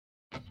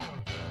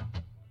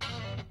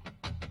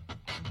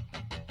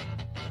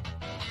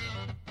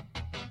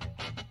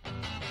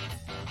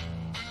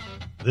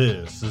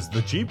This is the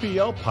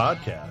GPL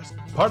Podcast,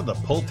 part of the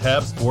Pull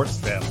Tab Sports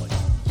family.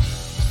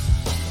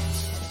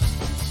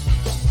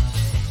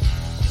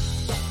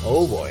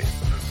 Oh boy.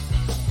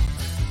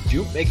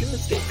 Jupe making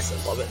mistakes.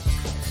 I love it.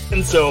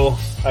 And so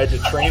I had to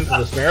train for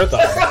this marathon.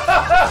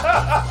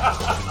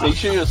 Make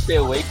sure you stay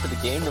awake for the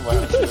game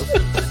tomorrow, too.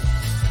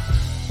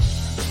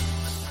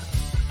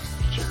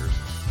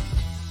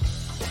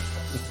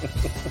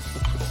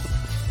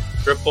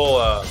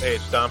 Triple, hey,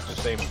 stomp the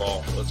same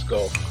ball. Let's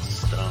go.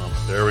 Stomp.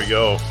 There we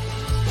go.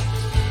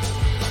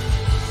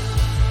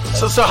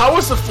 So how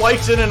was the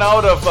flights in and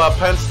out of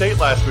Penn State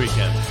last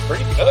weekend?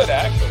 Pretty good,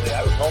 actually.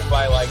 I was home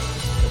by like,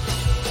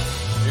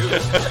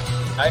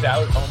 I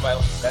was home by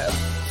like 7.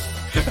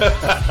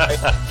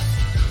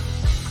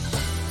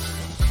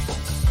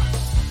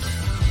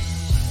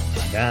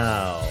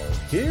 Now,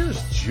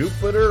 here's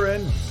Jupiter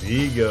and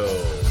Vigo.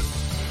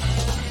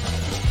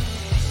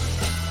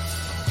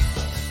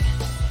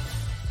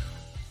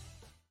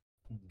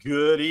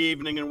 Good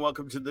evening and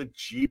welcome to the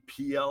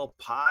GPL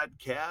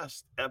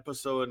Podcast,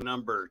 episode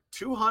number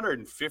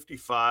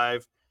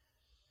 255.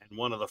 And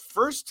one of the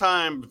first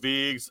time,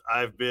 Vigs,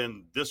 I've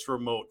been this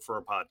remote for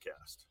a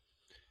podcast.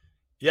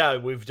 Yeah,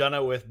 we've done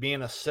it with me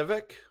and a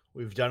Civic.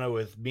 We've done it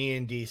with me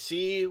and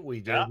DC. We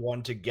did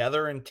one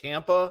together in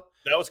Tampa.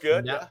 That was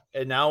good.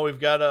 And now we've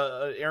got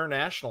an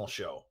international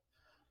show.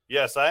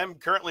 Yes, I am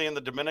currently in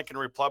the Dominican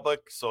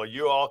Republic, so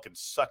you all can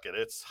suck it.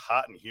 It's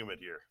hot and humid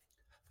here.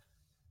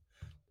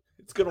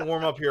 It's going to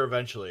warm up here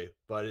eventually,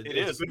 but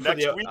it's good for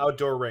the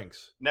outdoor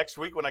rinks. Next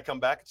week when I come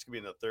back, it's going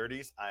to be in the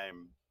 30s.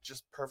 I'm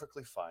just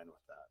perfectly fine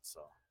with that.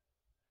 So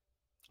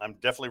I'm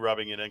definitely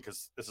rubbing it in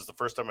because this is the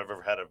first time I've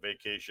ever had a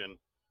vacation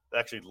that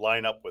actually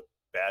line up with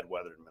bad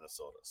weather in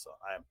Minnesota. So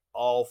I am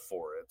all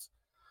for it.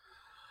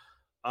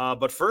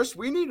 But first,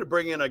 we need to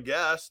bring in a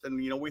guest. And,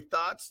 we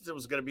thought since it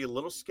was going to be a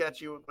little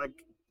sketchy with,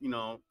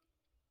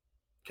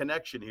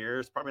 connection here.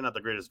 It's probably not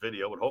the greatest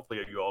video, but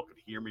hopefully you all could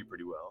hear me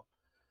pretty well.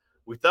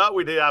 We thought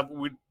we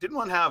didn't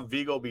want to have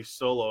Vigo be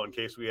solo in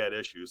case we had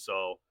issues.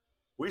 So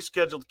we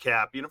scheduled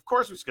Cappy. And, of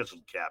course, we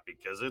scheduled Cappy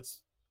because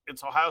it's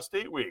Ohio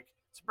State week.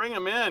 Let's bring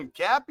him in.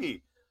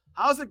 Cappy,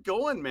 how's it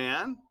going,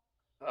 man?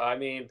 I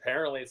mean,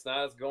 apparently it's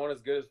not as going as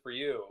good as for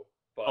you.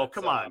 But, oh,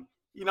 come on.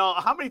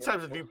 How many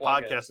times have you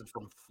podcasted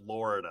from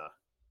Florida?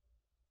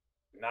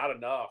 Not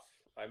enough.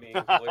 I mean,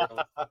 clearly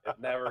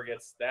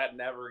that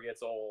never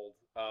gets old.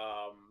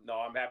 No,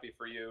 I'm happy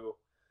for you.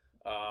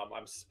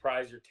 I'm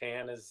surprised your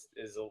tan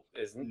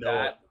isn't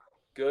that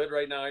good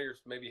right now. You're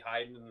maybe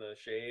hiding in the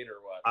shade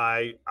or what?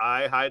 I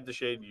hide the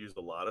shade and use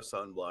a lot of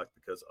sunblock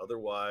because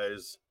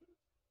otherwise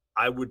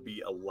I would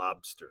be a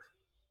lobster.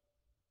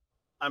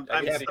 I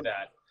can see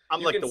that.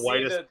 I'm like the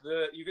whitest.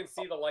 You can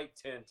see the light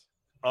tint.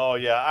 Oh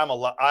yeah,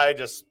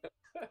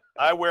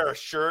 I wear a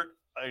shirt,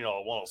 one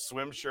of those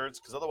swim shirts,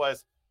 because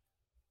otherwise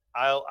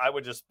I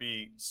would just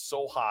be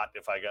so hot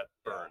if I got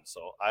burned.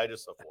 So I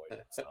just avoid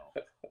it. So.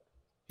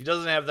 He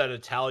doesn't have that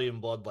Italian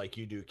blood like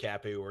you do,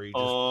 Cappy, where you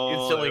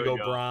just instantly go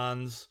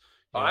bronze.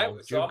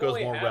 Jupe goes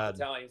more red.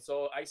 Italian,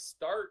 so I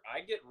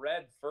get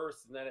red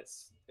first, and then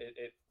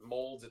it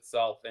molds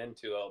itself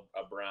into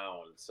a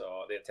brown.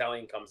 So the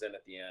Italian comes in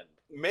at the end.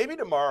 Maybe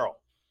tomorrow.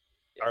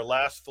 Our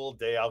last full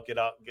day, I'll get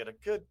out and get a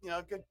good,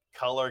 good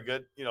color,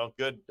 good,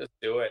 good. Just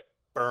do it.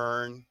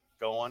 Burn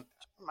going.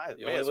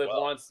 You only live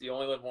once. You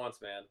only live once,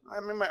 man.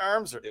 I mean, my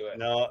arms are. Do it.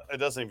 No, it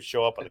doesn't even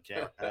show up on the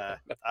camera.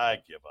 I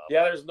give up.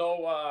 Yeah, there's no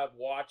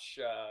watch.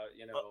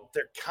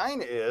 There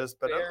kind of is,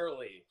 but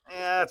barely.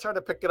 It's hard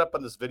to pick it up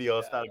on this video.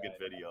 It's not a good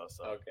video.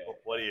 So okay.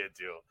 What do you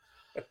do?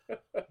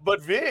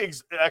 But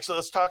Viggs, actually,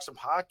 let's talk some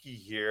hockey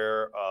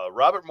here.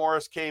 Robert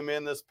Morris came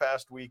in this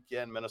past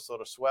weekend.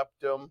 Minnesota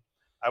swept him.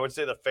 I would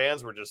say the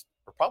fans were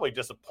probably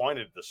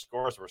disappointed the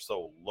scores were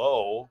so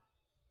low.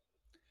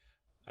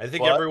 I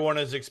think everyone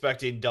is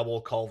expecting double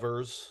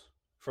Culvers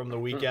from the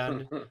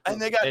weekend.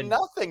 And they got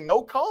nothing.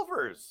 No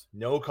Culvers.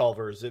 No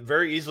Culvers. It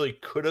very easily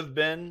could have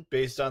been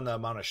based on the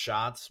amount of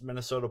shots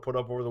Minnesota put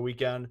up over the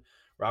weekend.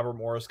 Robert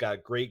Morris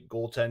got great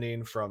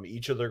goaltending from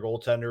each of their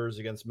goaltenders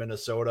against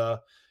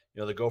Minnesota.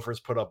 The Gophers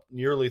put up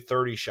nearly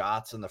 30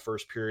 shots in the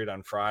first period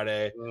on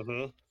Friday.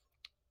 Mm-hmm.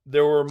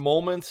 There were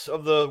moments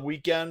of the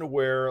weekend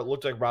where it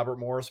looked like Robert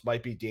Morris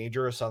might be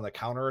dangerous on the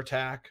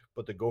counterattack,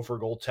 but the Gopher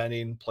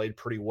goaltending played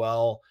pretty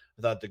well.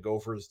 I thought the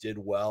Gophers did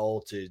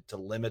well to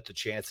limit the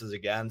chances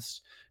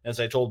against. And as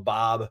I told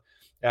Bob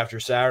after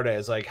Saturday, I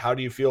was like, how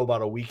do you feel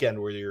about a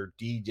weekend where your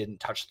D didn't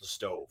touch the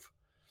stove?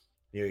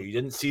 You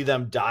didn't see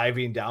them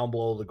diving down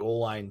below the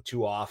goal line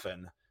too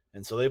often.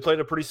 And so they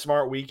played a pretty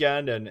smart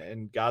weekend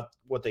and got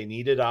what they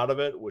needed out of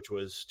it, which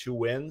was 2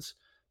 wins.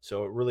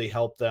 So it really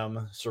helped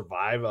them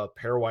survive a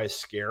pairwise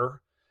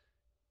scare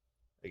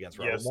against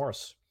Robert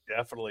Morris.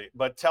 Definitely.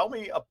 But tell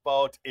me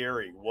about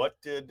Erie. What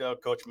did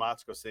Coach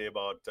Motzko say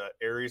about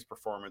Erie's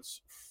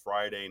performance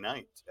Friday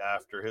night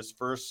after his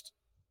first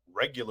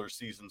regular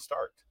season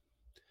start?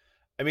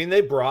 I mean,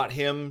 they brought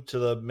him to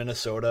the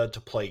Minnesota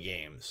to play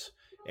games.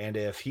 And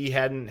if he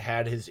hadn't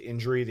had his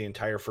injury the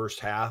entire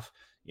first half,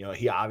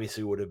 he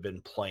obviously would have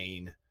been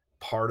playing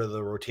part of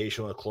the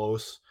rotation with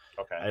Close.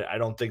 Okay. I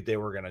don't think they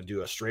were going to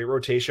do a straight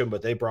rotation,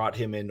 but they brought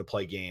him in to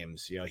play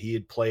games. He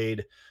had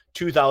played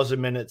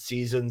 2,000-minute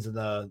seasons in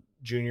the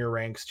junior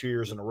ranks 2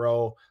 years in a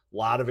row, a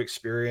lot of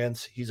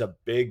experience. He's a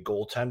big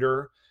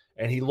goaltender,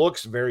 and he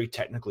looks very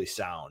technically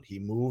sound. He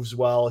moves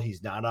well.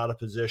 He's not out of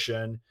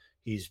position.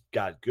 He's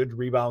got good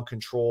rebound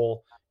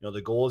control.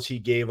 The goals he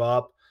gave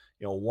up,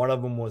 one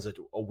of them was a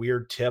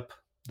weird tip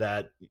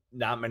that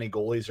not many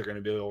goalies are going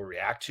to be able to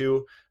react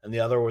to, and the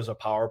other was a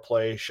power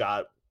play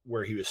shot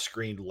where he was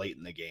screened late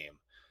in the game.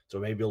 So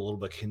maybe a little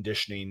bit of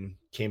conditioning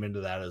came into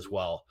that as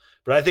well.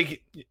 But I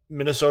think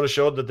Minnesota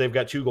showed that they've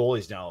got 2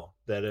 goalies now,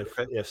 that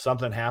if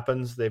something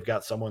happens, they've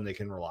got someone they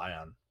can rely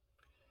on.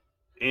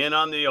 And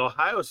on the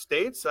Ohio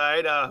State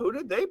side, who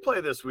did they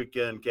play this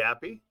weekend,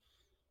 Cappy?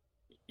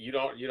 You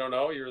don't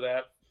know? You're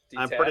that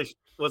detached? I'm pretty.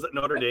 Was it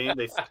Notre Dame?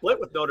 They split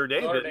with Notre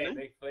Dame, didn't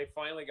they? They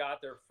finally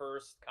got their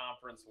first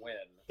conference win.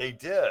 They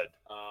did.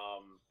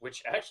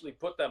 Which actually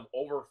put them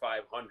over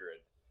 500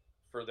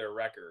 for their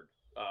record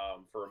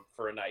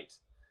for a night.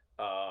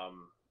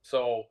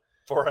 So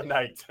for a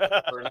night.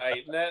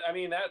 And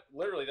that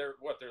literally they're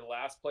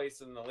last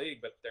place in the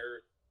league, but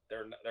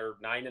they're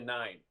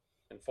 9-9-4.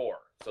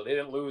 So they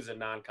didn't lose in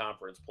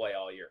non-conference play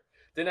all year.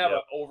 Didn't have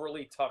an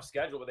overly tough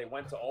schedule, but they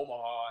went to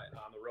Omaha and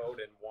on the road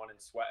and won and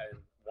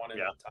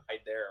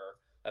tied there.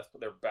 That's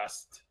their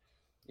best,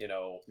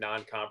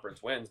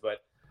 non-conference wins.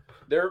 But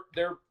they're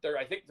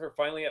I think they're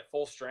finally at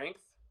full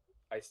strength.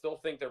 I still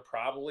think they're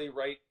probably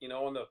right, in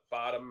the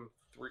bottom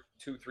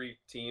 2-3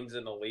 teams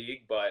in the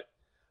league. But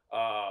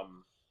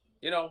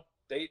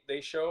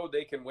they showed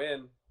they can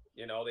win.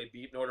 They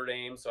beat Notre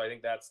Dame, so I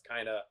think that's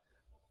kind of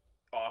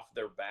off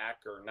their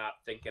back or not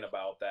thinking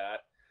about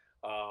that.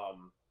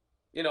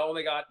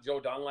 They got Joe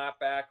Dunlap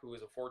back, who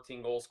was a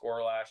 14-goal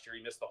scorer last year.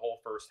 He missed the whole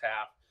first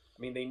half. I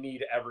mean, they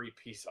need every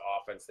piece of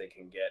offense they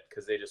can get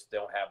because they just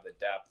don't have the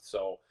depth.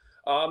 So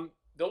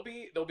they'll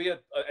be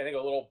I think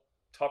a little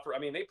tougher. I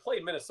mean, they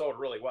played Minnesota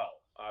really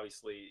well,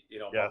 obviously,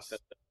 yes.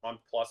 a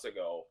month plus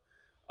ago.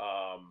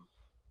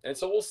 And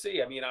so we'll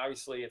see. I mean,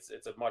 obviously it's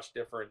a much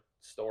different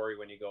story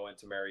when you go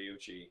into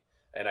Mariucci.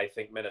 And I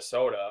think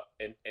Minnesota,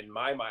 in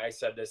my mind, I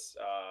said this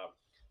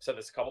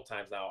a couple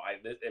times now.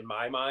 In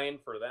my mind,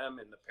 for them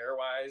in the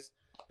pairwise,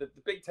 the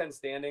Big Ten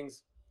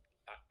standings,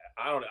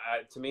 I don't know.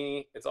 To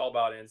me, it's all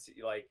about the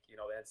NCAA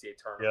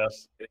tournament.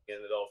 Yes.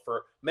 Though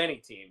for many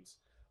teams,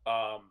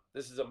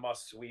 this is a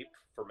must sweep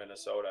for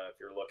Minnesota if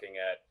you're looking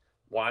at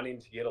wanting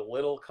to get a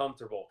little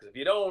comfortable. Because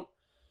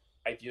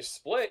if you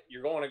split,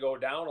 you're going to go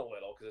down a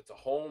little because it's a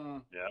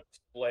home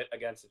split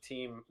against a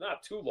team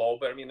not too low,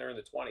 but I mean they're in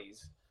the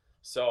 20s.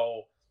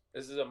 So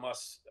this is a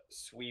must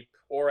sweep,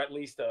 or at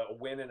least a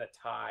win and a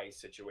tie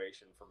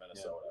situation for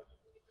Minnesota. Yeah.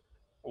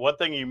 One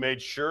thing you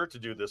made sure to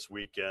do this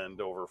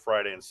weekend over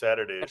Friday and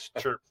Saturday is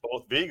chirp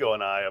both Vigo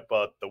and I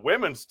about the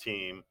women's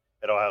team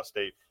at Ohio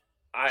State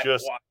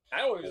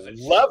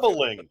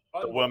leveling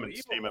the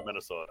women's team at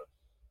Minnesota.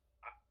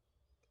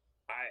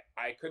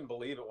 I couldn't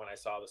believe it when I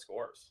saw the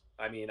scores.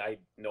 I mean, I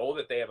know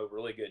that they have a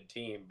really good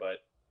team, but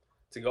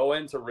to go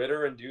into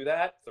Ritter and do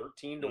that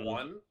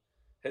 13-1,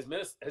 has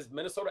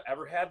Minnesota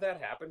ever had that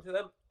happen to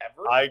them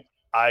ever?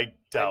 I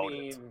doubt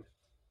it.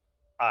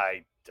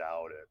 I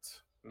doubt it.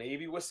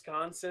 Maybe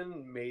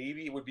Wisconsin.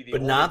 Maybe it would be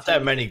but not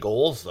that many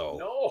goals though.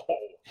 No,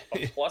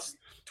 plus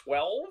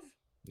 12.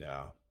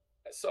 Yeah.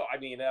 So I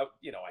mean, I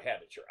had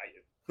to try.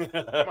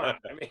 Come on.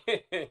 I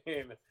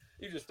mean,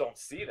 you just don't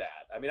see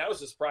that. I mean, I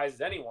was as surprised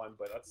as anyone,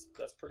 but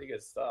that's pretty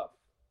good stuff.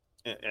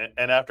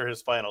 And after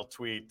his final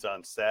tweet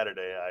on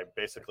Saturday, I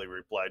basically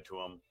replied to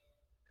him,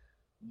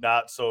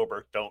 "Not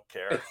sober, don't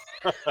care."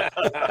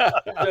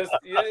 That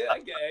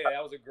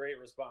was a great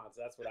response.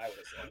 That's what I would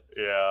have said.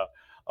 Yeah.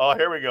 Oh,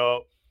 here we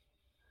go.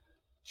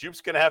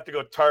 Jupe's going to have to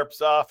go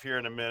tarps off here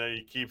in a minute.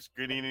 He keeps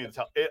getting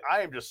into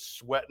I am just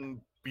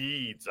sweating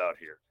beads out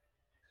here.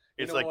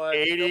 It's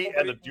 80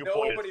 and the dew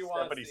point is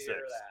 76.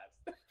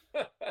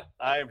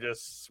 I am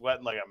just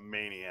sweating like a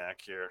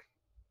maniac here.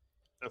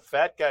 The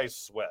fat guys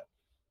sweat.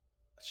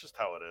 That's just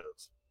how it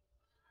is.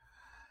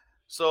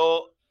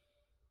 So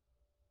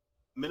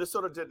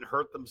Minnesota didn't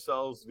hurt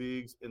themselves,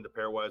 Vigs, in the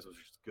pairwise, which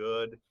is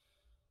good.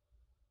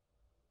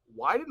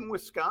 Why didn't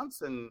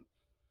Wisconsin?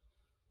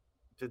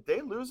 Did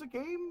they lose a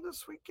game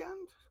this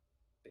weekend?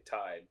 They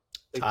tied.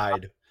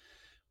 Tied,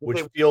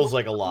 which feels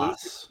like a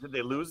loss. Did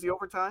they lose the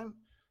overtime?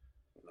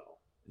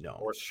 No.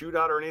 Or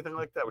shootout or anything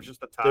like that? It was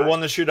just a tie. They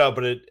won the shootout,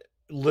 but it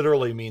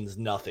literally means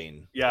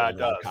nothing. Yeah, it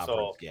does.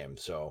 Conference game,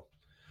 so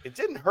it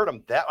didn't hurt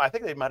them that. I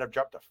think they might have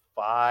dropped to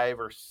 5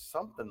 or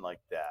something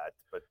like that.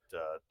 But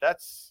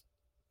that's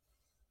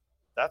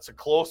a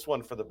close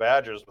one for the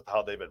Badgers with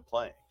how they've been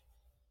playing.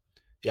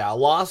 Yeah, a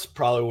loss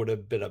probably would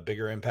have been a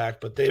bigger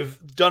impact, but they've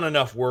done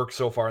enough work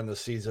so far in the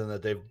season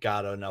that they've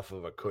got enough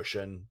of a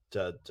cushion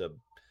to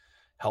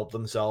help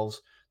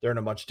themselves. They're in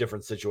a much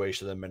different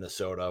situation than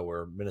Minnesota,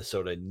 where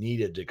Minnesota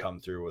needed to come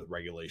through with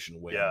regulation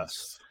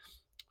wins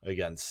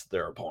against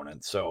their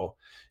opponents. So,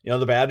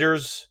 the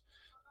Badgers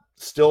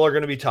still are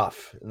going to be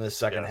tough in the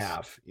second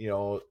half.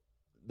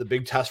 the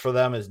big test for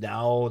them is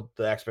now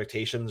the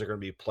expectations are going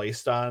to be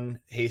placed on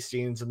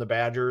Hastings and the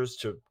Badgers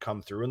to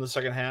come through in the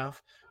second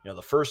half.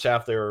 The first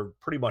half, they were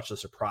pretty much a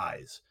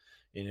surprise.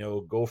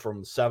 Go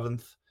from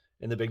 7th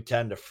in the Big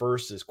Ten to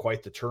 1st is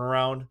quite the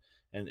turnaround,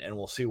 and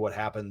we'll see what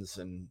happens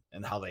and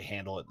how they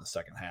handle it in the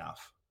second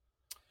half.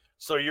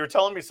 So you were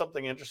telling me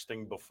something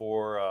interesting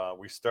before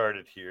we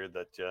started here,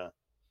 that a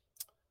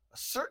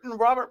certain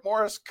Robert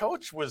Morris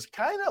coach was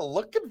kind of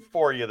looking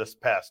for you this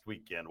past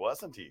weekend,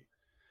 wasn't he?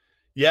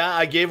 Yeah,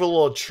 I gave a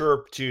little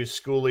chirp to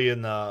Schooley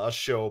in the Us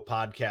Show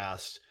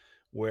podcast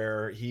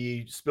where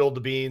he spilled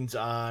the beans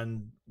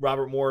on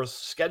Robert Morris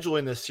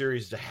scheduling this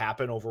series to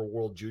happen over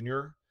World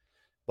Junior,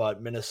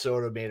 but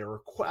Minnesota made a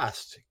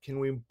request. Can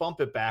we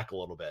bump it back a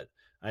little bit?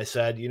 I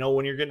said,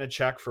 when you're getting a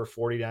check for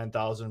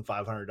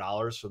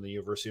 $49,500 from the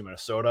University of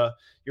Minnesota,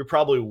 you're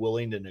probably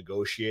willing to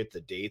negotiate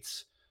the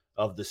dates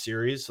of the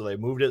series. So they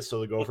moved it so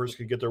the Gophers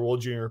could get their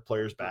World Junior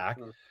players back.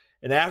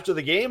 And after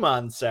the game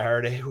on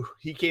Saturday,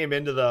 he came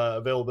into the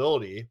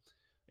availability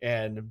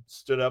and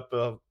stood up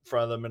in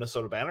front of the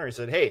Minnesota banner. He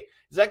said, "Hey,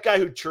 is that guy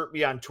who chirped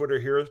me on Twitter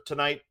here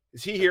tonight?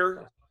 Is he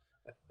here?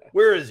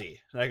 Where is he?"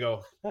 And I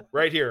go,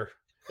 "Right here."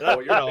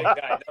 And you're a big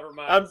guy. Never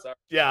mind.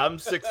 I'm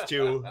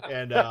 6'2"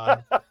 and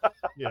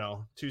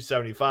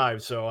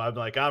 275. So I'm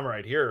like, "I'm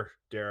right here,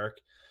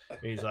 Derek." And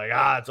he's like,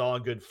 "It's all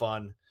in good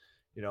fun.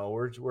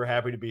 We're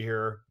happy to be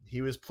here."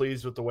 He was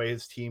pleased with the way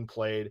his team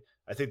played.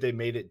 I think they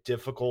made it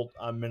difficult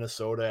on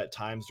Minnesota at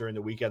times during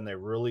the weekend. They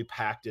really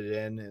packed it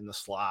in the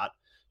slot,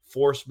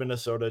 forced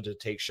Minnesota to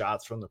take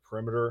shots from the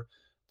perimeter.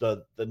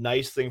 The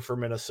nice thing for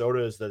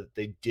Minnesota is that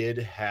they did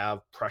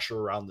have pressure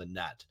around the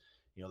net.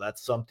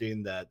 That's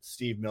something that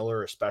Steve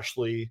Miller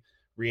especially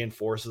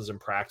reinforces in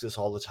practice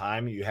all the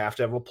time. You have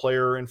to have a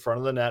player in front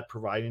of the net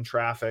providing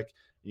traffic,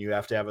 and you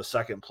have to have a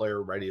second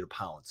player ready to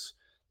pounce.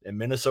 And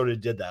Minnesota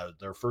did that.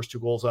 Their first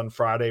 2 goals on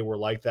Friday were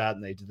like that,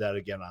 and they did that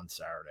again on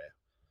Saturday.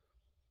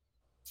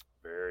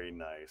 Very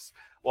nice.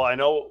 Well, I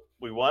know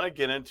we want to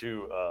get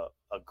into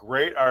a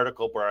great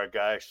article by our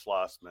guy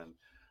Schlossman.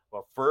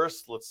 But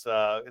first, let's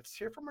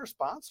hear from our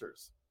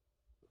sponsors.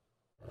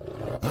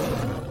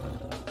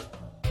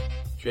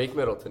 Jake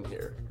Middleton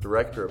here,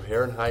 Director of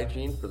Hair and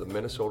Hygiene for the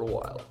Minnesota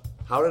Wild.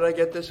 How did I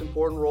get this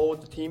important role with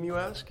the team, you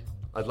ask?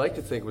 I'd like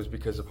to think it was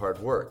because of hard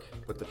work,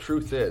 but the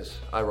truth is,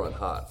 I run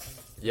hot.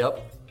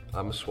 Yep,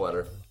 I'm a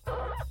sweater.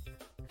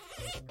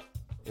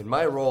 In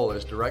my role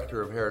as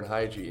Director of Hair and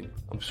Hygiene,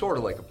 I'm sort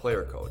of like a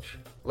player coach.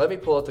 Let me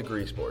pull out the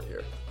grease board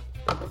here.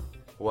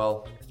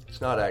 Well, it's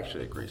not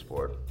actually a grease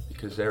board,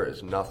 because there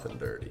is nothing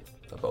dirty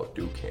about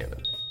Duke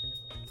Cannon.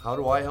 How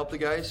do I help the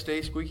guys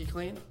stay squeaky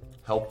clean?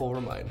 Helpful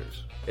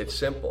reminders. It's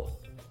simple.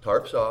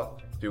 Tarps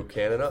off, Duke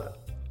Cannon on.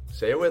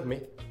 Say it with me.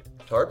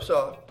 Tarps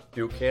off,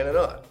 Duke Cannon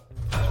on.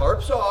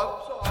 Tarps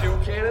off,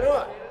 Duke Cannon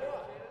on.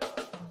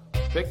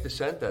 Pick the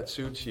scent that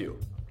suits you.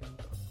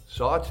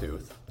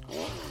 Sawtooth.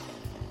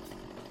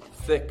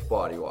 Thick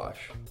body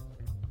wash.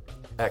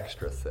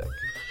 Extra thick.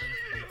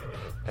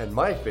 And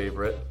my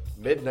favorite,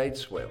 Midnight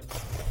Swim.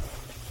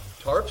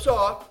 Tarps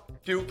off,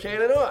 Duke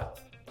Cannon on.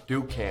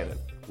 Duke Cannon.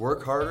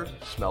 Work harder,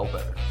 smell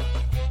better.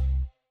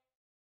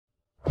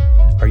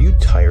 Are you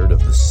tired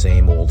of the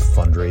same old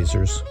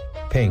fundraisers?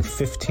 Paying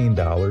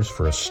 $15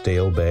 for a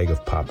stale bag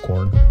of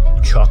popcorn,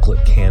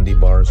 chocolate candy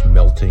bars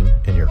melting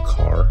in your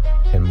car,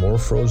 and more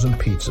frozen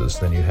pizzas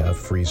than you have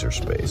freezer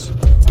space?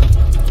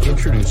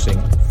 Introducing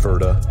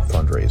Ferda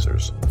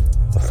Fundraisers,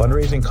 a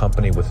fundraising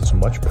company with as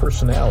much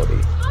personality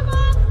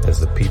as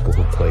the people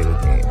who play the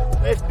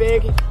game. Lift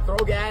big, throw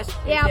gas,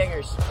 yeah.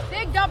 Dingers.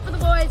 Big dump for the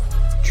boys.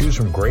 Choose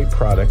from great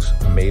products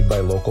made by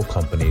local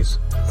companies,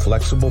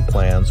 flexible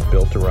plans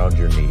built around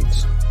your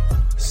needs.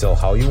 Sell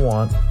how you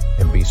want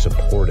and be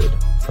supported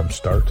from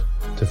start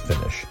to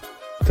finish.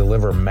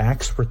 Deliver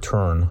max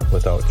return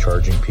without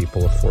charging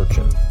people a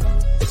fortune.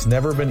 It's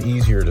never been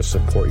easier to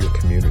support your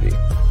community.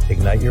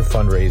 Ignite your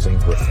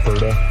fundraising with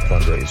Ferda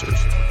Fundraisers.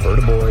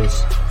 Ferda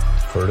Boys,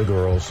 Ferda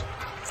Girls,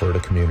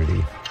 Ferda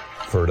Community,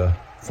 Ferda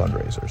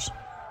Fundraisers.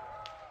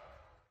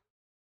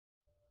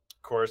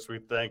 Of course, we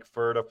thank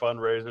Ferda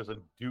Fundraisers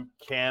and Duke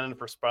Cannon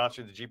for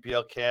sponsoring the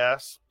GPL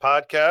Cast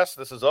podcast.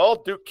 This is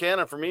all Duke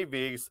Cannon for me,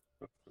 Vigs.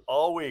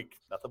 All week.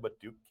 Nothing but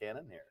Duke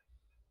Cannon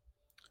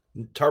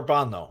here. Tarp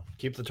on, though.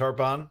 Keep the tarp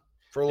on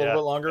for a little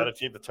bit longer. Got to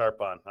keep the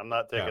tarp on. I'm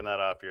not taking that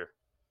off here.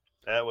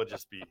 That would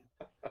just be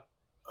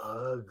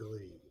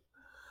ugly.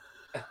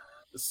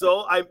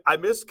 So I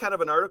missed kind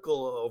of an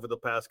article over the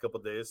past couple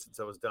of days since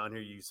I was down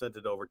here. You sent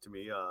it over to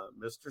me.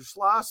 Mr.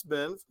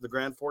 Schlossman, the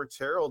Grand Forks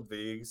Herald,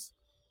 Vigs,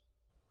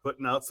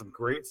 putting out some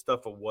great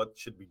stuff of what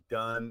should be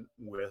done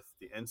with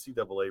the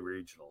NCAA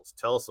regionals.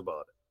 Tell us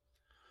about it.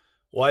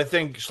 Well, I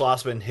think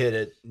Schlossman hit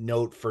it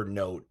note for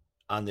note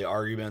on the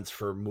arguments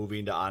for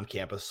moving to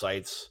on-campus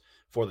sites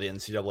for the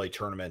NCAA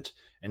tournament.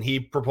 And he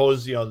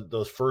proposed,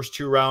 those first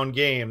 2-round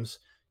games,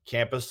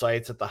 campus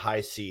sites at the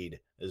high seed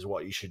is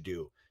what you should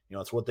do.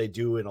 It's what they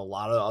do in a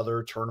lot of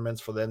other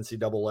tournaments for the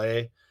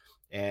NCAA,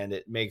 and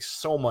it makes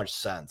so much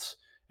sense.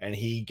 And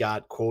he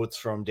got quotes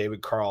from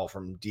David Carl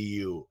from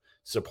DU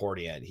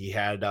supporting it. He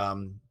had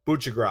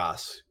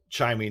Buchagras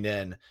chiming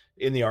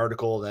in the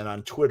article. Then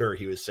on Twitter,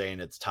 he was saying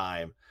it's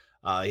time.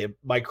 He had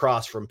Mike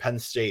Cross from Penn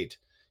State,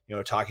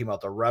 talking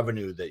about the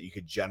revenue that you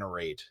could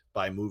generate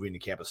by moving to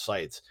campus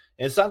sites.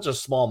 And it's not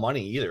just small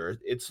money either.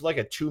 It's like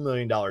a $2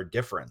 million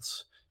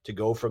difference to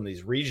go from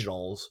these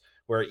regionals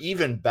where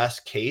even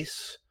best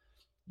case,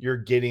 you're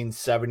getting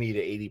 70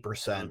 to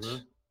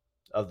 80%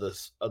 of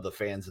the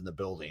fans in the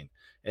building.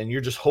 And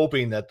you're just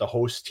hoping that the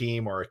host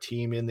team or a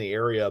team in the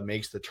area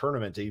makes the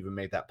tournament to even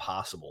make that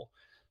possible.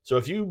 So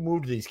if you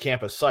move to these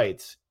campus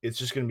sites, it's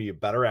just going to be a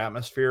better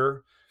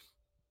atmosphere,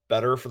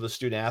 better for the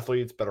student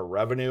athletes, better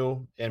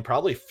revenue, and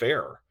probably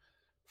fair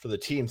for the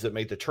teams that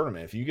make the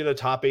tournament. If you get a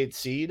top 8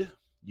 seed,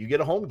 you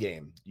get a home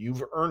game.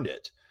 You've earned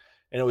it.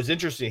 And it was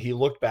interesting. He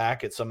looked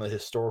back at some of the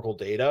historical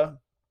data.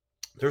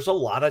 There's a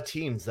lot of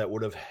teams that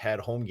would have had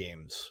home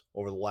games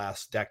over the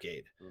last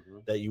decade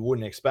that you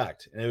wouldn't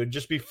expect. And it would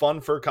just be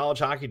fun for college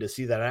hockey to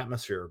see that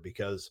atmosphere,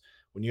 because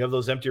when you have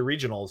those empty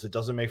regionals, it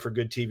doesn't make for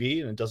good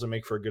TV and it doesn't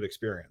make for a good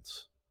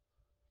experience.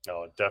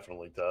 No, it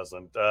definitely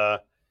doesn't.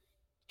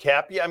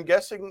 Cappy, I'm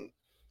guessing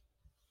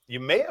you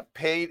may have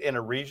paid in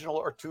a regional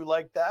or two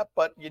like that,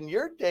 but in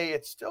your day,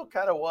 it still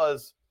kind of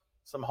was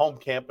some home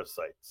campus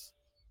sites.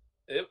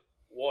 It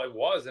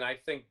was, and I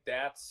think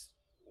that's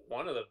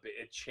one of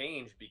it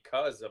changed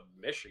because of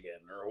Michigan,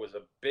 or was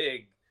a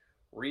big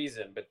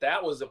reason. But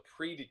that was a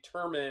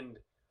predetermined,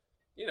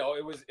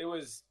 it was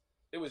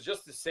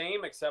just the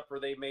same, except for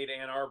they made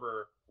Ann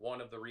Arbor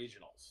one of the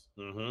regionals.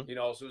 So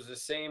it was the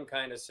same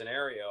kind of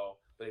scenario.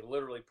 They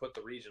literally put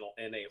the regional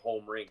in a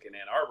home rink in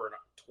Ann Arbor. And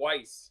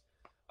twice,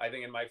 I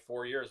think in my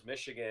 4 years,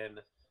 Michigan,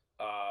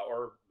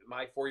 or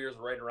my 4 years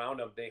right around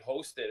them, they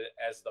hosted it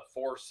as the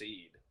 4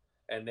 seed.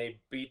 And they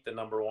beat the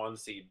number 1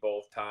 seed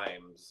both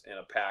times in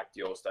a packed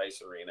Yost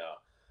Ice Arena.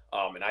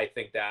 And I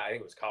think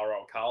it was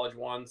Colorado College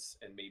once,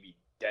 and maybe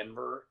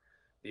Denver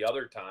the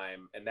other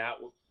time. And that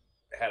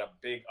had a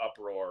big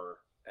uproar.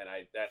 And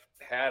that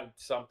had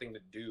something to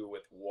do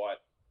with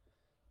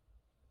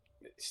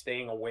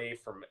staying away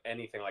from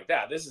anything like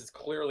that. This is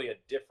clearly a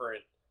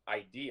different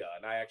idea,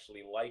 and I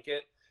actually like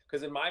it.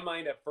 Because in my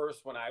mind at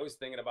first, when I was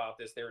thinking about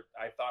this,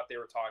 I thought they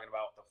were talking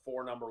about the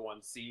 4 number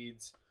 1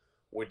 seeds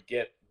would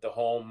get the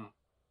home,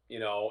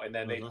 and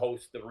then they'd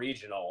host the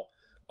regional.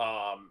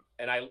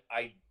 And I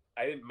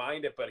didn't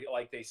mind it, but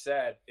like they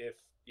said, if,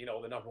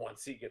 the number 1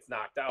 seed gets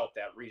knocked out,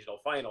 that regional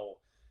final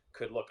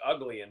could look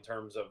ugly in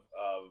terms of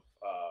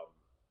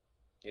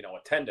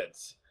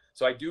attendance.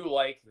 So I do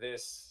like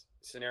this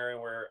scenario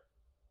where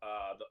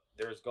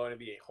there's going to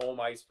be a home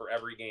ice for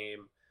every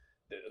game.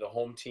 The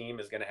home team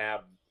is going to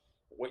have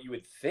what you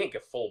would think a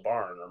full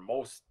barn, or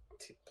most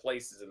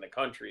places in the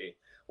country.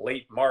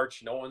 Late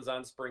March, no one's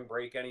on spring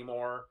break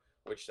anymore,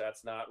 which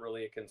that's not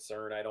really a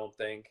concern, I don't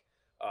think.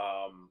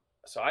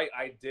 So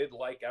I did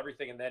like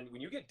everything. And then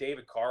when you get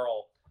David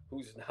Carl,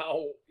 who's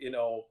now,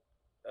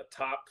 a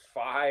top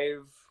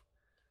 5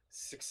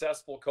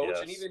 successful coach,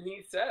 and even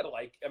he said,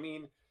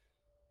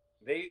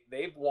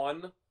 they've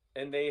won,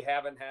 and they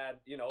haven't had,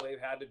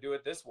 they've had to do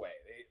it this way.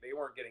 They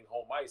weren't getting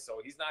home ice. So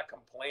he's not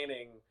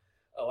complaining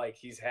like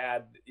he's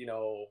had,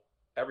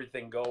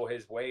 everything go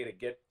his way to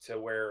get to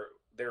where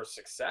their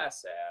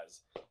success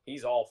as.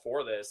 He's all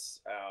for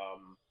this.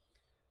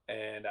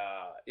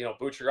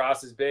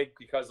 Buchagras is big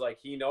because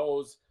he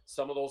knows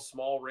some of those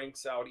small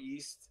rinks out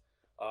east,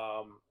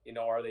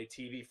 are they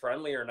TV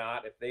friendly or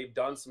not? If they've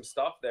done some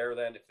stuff there,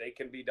 then if they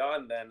can be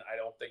done, then I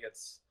don't think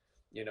it's,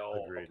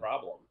 Agreed. a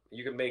problem.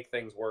 You can make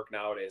things work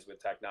nowadays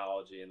with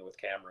technology and with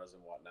cameras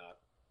and whatnot.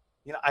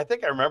 I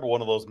think I remember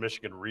one of those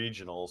Michigan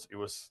regionals. It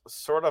was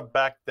sort of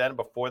back then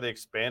before they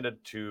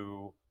expanded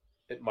to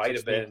it might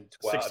have been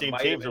 12, 16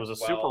 teams. It was a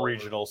super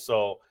regional.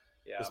 So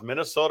because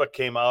Minnesota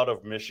came out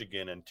of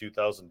Michigan in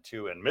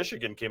 2002, and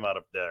Michigan came out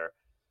of there.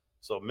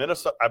 So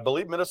I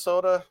believe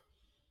Minnesota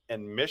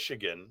and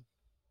Michigan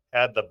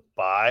had the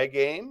bye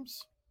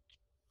games,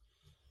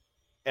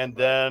 and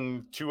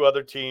then 2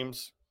 other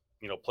teams,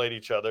 played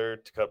each other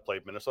to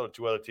play Minnesota.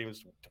 2 other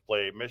teams to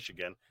play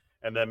Michigan,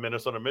 and then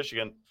Minnesota and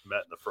Michigan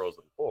met in the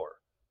Frozen Four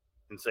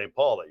in St.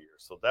 Paul that year.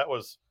 So that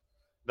was.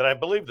 Then I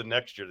believe the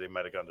next year they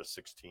might have gone to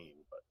 16.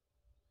 But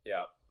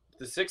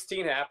the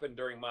 16 happened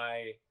during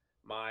my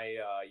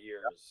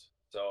years.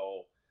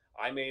 So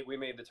we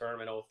made the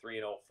tournament 03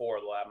 and 04.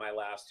 My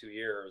last 2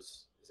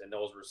 years, and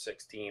those were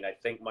 16. I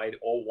think my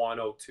 01,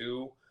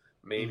 02,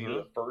 maybe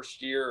the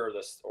first year,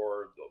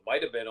 or it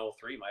might have been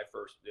 03. My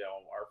first,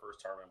 our first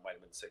tournament might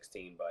have been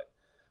 16. But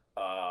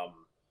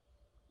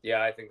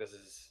I think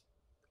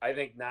I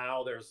think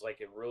now there's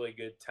a really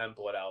good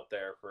template out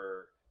there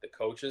for the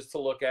coaches to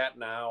look at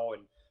now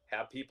and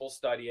have people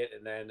study it,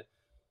 and then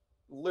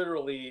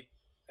literally,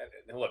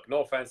 and look,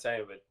 no offense to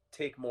anyone, but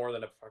take more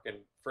than a fucking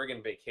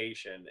friggin'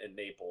 vacation in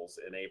Naples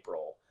in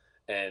April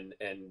and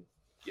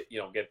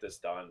get this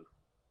done.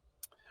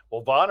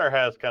 Well, Bonner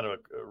has kind of a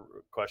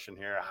question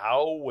here.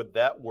 How would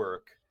that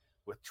work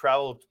with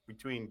travel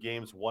between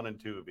games 1 and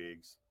 2 of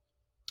Eags?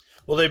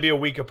 Well, they'd be a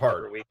week apart.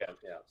 Every weekend,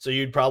 yeah. So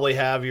you'd probably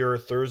have your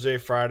Thursday,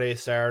 Friday,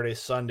 Saturday,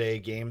 Sunday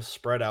games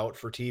spread out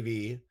for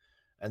TV,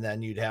 and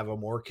then you'd have a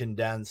more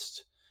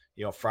condensed,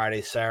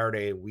 Friday,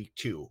 Saturday, week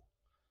 2,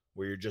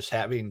 where you're just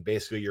having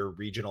basically your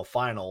regional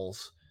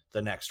finals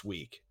the next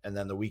week. And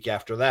then the week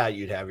after that,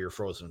 you'd have your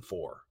Frozen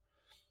Four.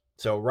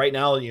 So right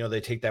now,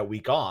 they take that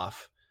week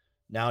off.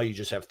 Now you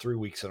just have 3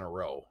 weeks in a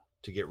row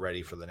to get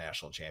ready for the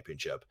national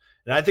championship.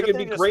 And I think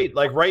it'd be great.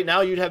 Like right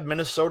now, you'd have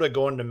Minnesota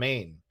going to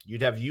Maine.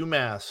 You'd have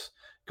UMass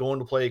going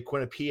to play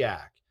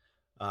Quinnipiac.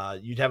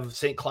 You'd have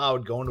St.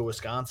 Cloud going to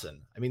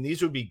Wisconsin. I mean,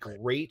 these would be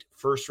great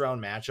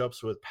first-round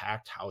matchups with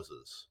packed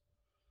houses.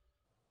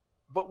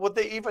 But would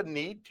they even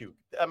need to?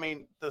 I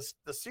mean,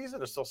 the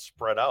season is so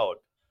spread out.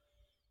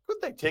 Could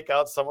they take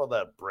out some of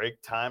that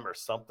break time or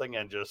something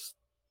and just,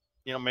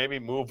 maybe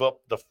move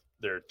up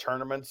their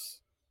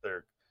tournaments?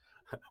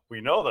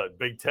 We know that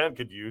Big Ten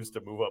could use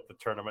to move up the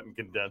tournament and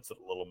condense it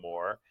a little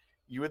more.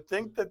 You would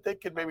think that they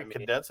could maybe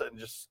condense it and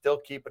just still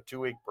keep a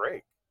 2-week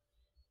break.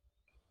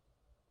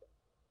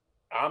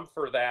 I'm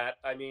for that.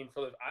 I mean,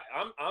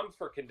 I'm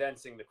for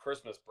condensing the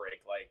Christmas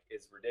break. Like,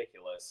 it's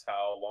ridiculous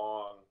how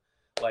long.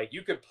 Like,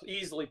 you could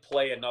easily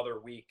play another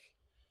week.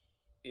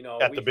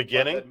 At the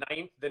beginning,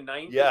 the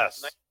 9th,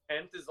 yes,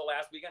 10th is the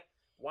last weekend.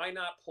 Why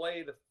not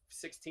play the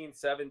 16th,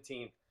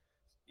 17th?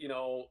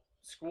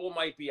 School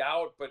might be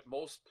out, but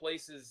most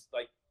places,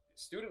 like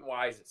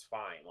student-wise, it's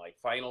fine. Like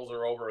finals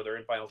are over, they're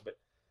in finals, but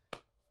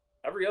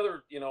every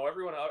other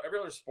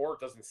sport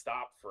doesn't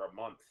stop for a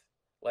month.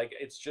 Like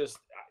it's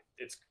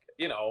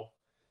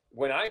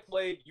when I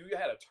played, you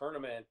had a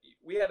tournament.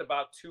 We had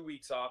about 2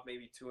 weeks off,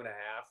 maybe 2.5.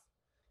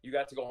 You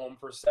got to go home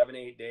for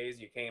 7-8 days.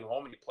 You came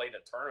home and you played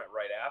a tournament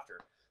right after.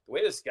 The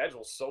way the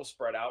schedule's so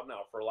spread out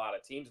now for a lot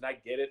of teams, and I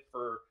get it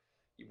for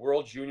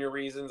World Junior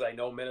reasons. I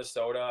know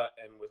Minnesota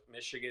and with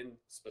Michigan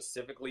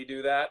specifically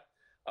do that.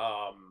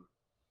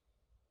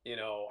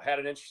 Had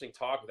an interesting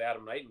talk with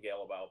Adam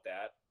Nightingale about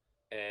that,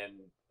 and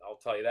I'll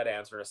tell you that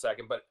answer in a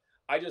second. But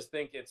I just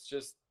think it's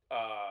just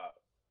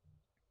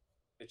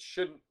it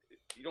shouldn't.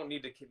 You don't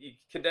need to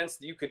condense.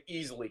 You could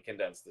easily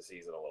condense the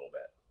season a little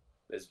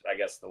bit. Is I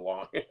guess the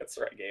long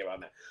answer I gave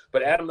on that.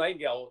 But Adam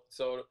Nightingale,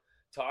 so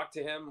talked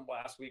to him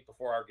last week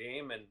before our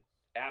game and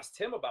asked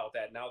him about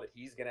that. Now that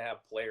he's going to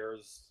have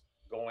players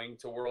going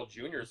to World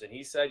Juniors, and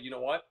he said, you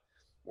know what,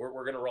 we're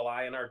going to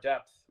rely on our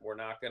depth. We're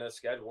not going to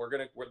schedule.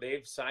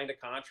 They've signed a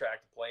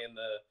contract to play in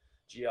the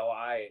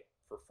GLI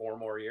for 4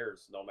 more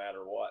years, no matter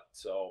what.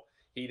 So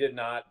he did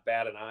not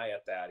bat an eye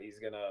at that. He's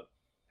going to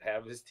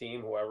have his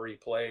team, whoever he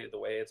played, the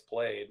way it's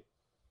played.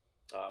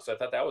 So I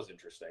thought that was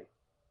interesting.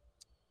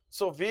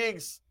 So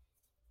Viggs,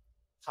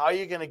 how are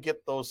you going to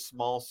get those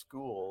small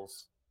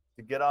schools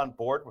to get on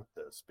board with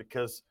this?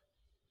 Because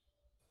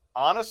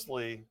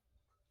honestly,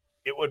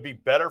 it would be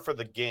better for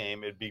the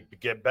game. It'd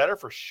get better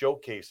for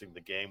showcasing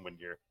the game when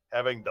you're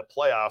having the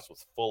playoffs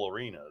with full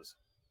arenas.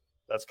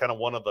 That's kind of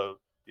one of the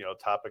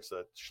topics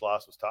that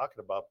Schloss was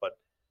talking about. But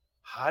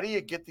how do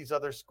you get these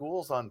other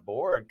schools on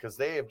board? Because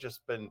they have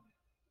just been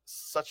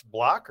such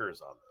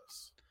blockers on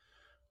this.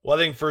 Well,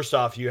 I think first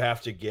off, you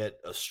have to get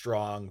a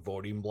strong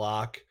voting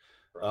block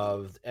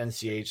of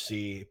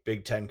NCHC,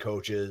 Big Ten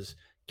coaches,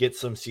 get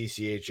some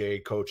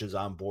CCHA coaches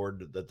on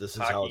board that this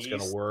is how it's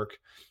going to work.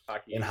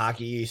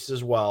 Hockey East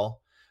as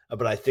well.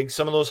 But I think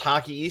some of those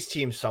Hockey East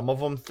teams, some of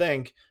them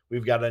think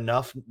we've got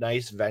enough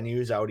nice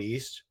venues out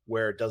east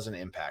where it doesn't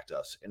impact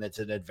us. And it's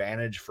an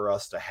advantage for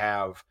us to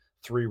have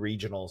 3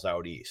 regionals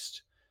out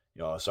east.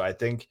 So I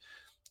think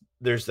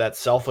there's that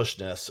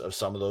selfishness of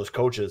some of those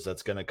coaches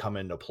that's going to come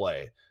into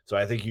play. So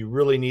I think you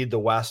really need the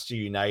West to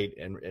unite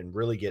and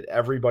really get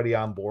everybody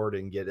on board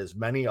and get as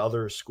many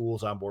other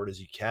schools on board as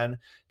you can,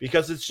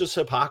 because it's just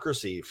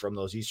hypocrisy from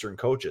those Eastern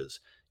coaches.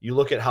 You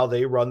look at how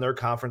they run their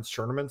conference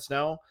tournaments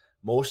now.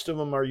 Most of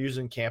them are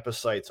using campus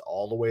sites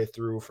all the way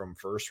through from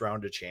first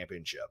round to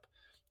championship.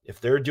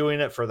 If they're doing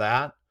it for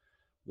that,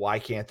 why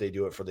can't they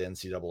do it for the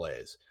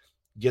NCAAs?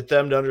 Get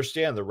them to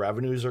understand the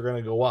revenues are going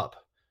to go up.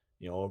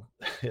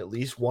 At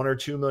least $1 or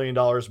 $2 million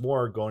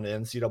more going to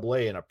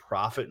NCAA in a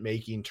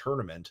profit-making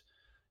tournament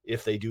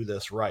if they do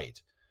this right.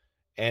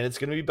 And it's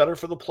going to be better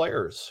for the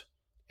players.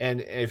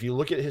 And if you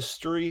look at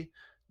history,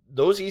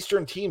 those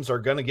Eastern teams are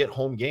going to get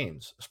home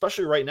games,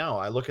 especially right now.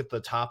 I look at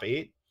the top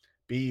 8,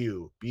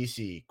 BU,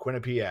 BC,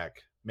 Quinnipiac,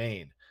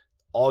 Maine,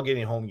 all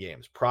getting home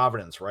games.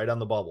 Providence right on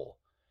the bubble.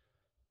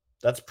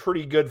 That's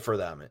pretty good for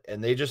them.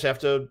 And they just have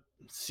to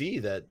see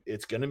that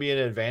it's going to be an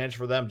advantage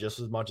for them just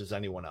as much as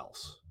anyone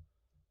else.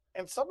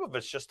 And some of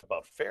it's just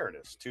about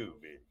fairness, too.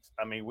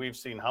 I mean, we've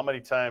seen how many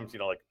times,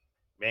 like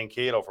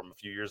Mankato from a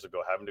few years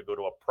ago having to go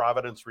to a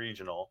Providence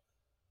regional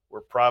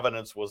where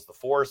Providence was the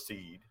 4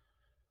 seed.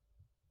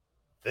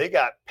 They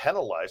got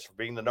penalized for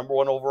being the number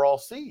 1 overall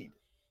seed.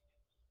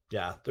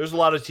 Yeah, there's a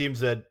lot of teams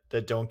that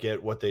don't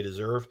get what they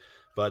deserve,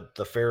 but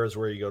the fair is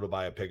where you go to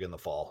buy a pig in the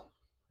fall.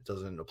 It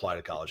doesn't apply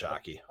to college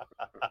hockey.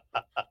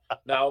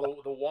 Now,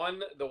 the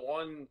one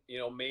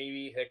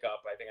maybe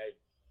hiccup, I think I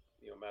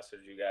message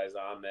you guys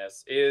on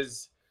this,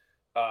 is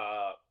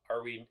our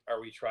are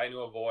we trying to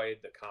avoid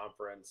the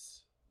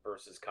conference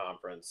versus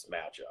conference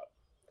matchup?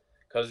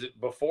 Because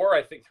before,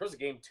 I think there was a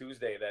game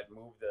Tuesday that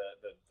moved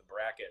the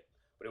bracket,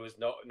 but it was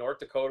North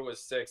Dakota was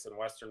 6 and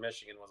Western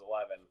Michigan was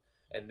 11,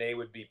 and they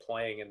would be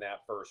playing in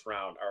that first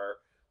round.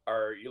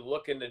 Are you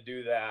looking to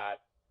do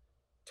that,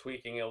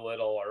 tweaking a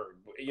little, or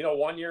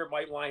one year it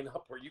might line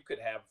up where you could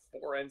have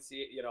 4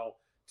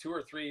 2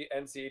 or 3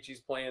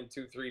 NCHEs playing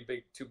 2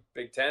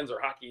 Big Tens, or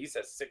Hockey East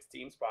has 6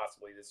 teams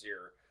possibly this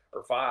year,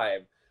 or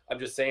 5. I'm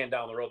just saying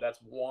down the road, that's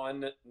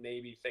one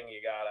maybe thing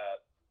you gotta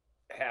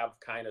have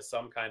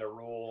some kind of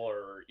rule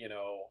or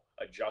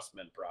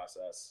adjustment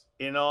process.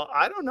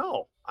 I don't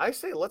know. I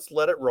say let's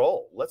let it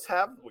roll. Let's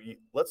have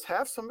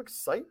some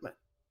excitement.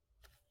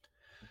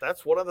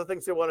 That's one of the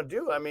things they want to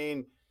do. I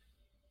mean,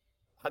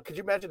 could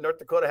you imagine North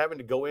Dakota having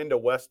to go into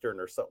Western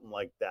or something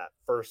like that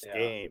first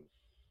game?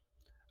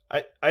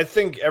 I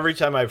think every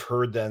time I've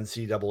heard the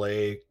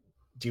NCAA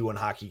D1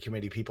 Hockey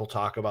Committee people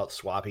talk about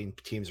swapping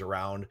teams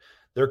around,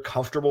 they're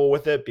comfortable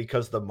with it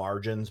because the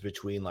margins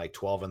between like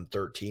 12 and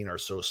 13 are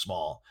so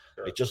small.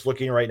 Sure. Like just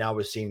looking right now,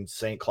 we're seeing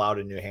St. Cloud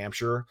in New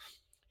Hampshire.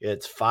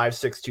 It's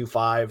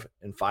 5-6-2-5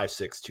 and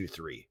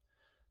 5-6-2-3.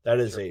 That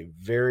is a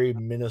very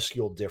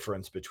minuscule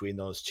difference between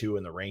those two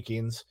in the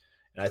rankings.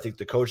 And I think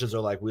the coaches are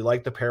like, we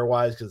like the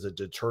pairwise because it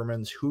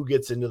determines who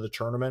gets into the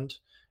tournament,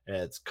 and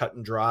it's cut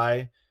and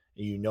dry.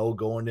 And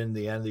going into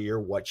the end of the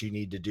year what you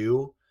need to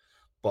do.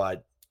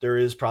 But there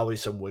is probably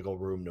some wiggle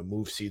room to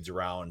move seeds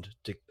around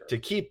to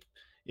keep,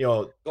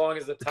 as long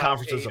as the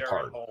conferences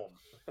apart. At home.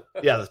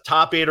 Yeah, the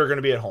top 8 are going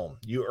to be at home.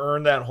 You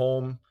earn that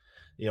home.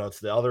 It's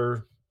the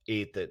other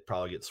 8 that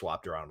probably get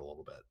swapped around a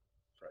little bit.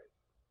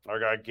 Right. Our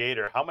guy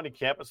Gator, how many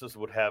campuses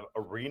would have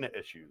arena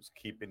issues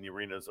keeping the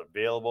arenas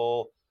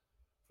available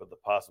for the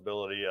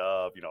possibility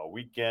of, a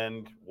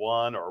weekend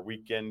 1 or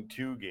weekend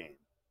 2 game?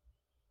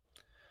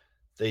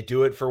 They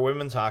do it for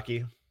women's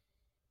hockey.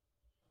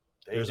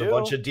 There's a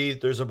bunch of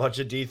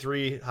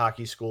D3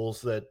 hockey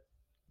schools that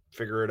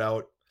figure it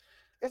out.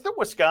 Isn't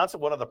Wisconsin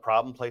one of the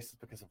problem places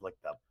because of like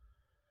the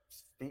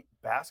state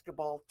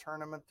basketball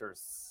tournament?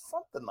 There's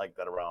something like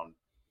that around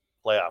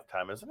playoff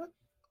time, isn't it?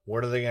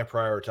 What are they going to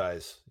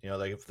prioritize?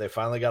 They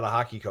finally got a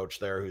hockey coach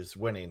there who's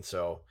winning,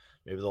 so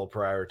maybe they'll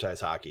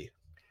prioritize hockey.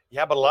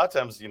 Yeah, but a lot of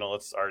times,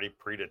 it's already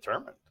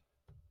predetermined.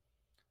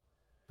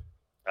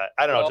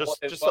 I don't know,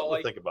 just something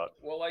to think about.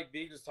 Well, like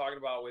Deeg was talking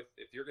about,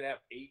 if you're going to have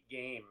 8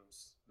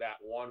 games that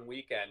one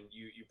weekend,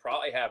 you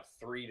probably have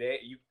 3 days.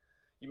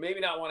 You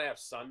maybe not want to have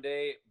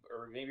Sunday,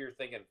 or maybe you're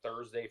thinking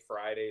Thursday,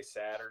 Friday,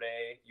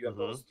 Saturday. You have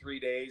those 3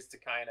 days to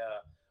kind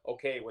of,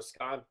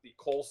 Wisconsin, the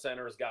Kohl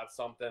Center's got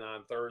something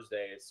on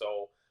Thursday,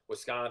 so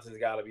Wisconsin's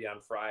got to be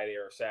on Friday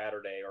or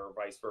Saturday, or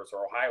vice versa.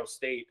 Or Ohio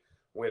State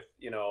with,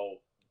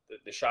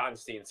 the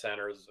Schottenstein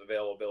Center's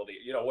availability,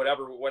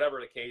 whatever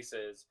the case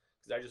is.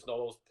 Because I just know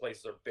those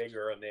places are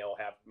bigger and they'll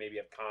maybe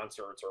have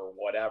concerts or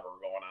whatever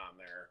going on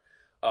there.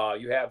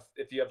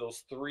 If you have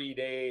those 3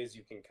 days,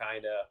 you can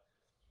kind of,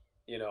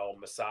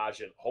 massage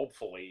it.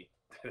 Hopefully,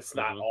 it's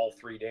not all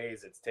 3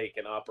 days it's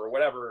taken up or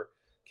whatever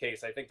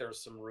case. I think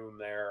there's some room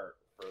there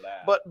for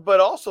that. But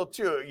also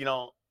too,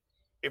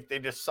 if they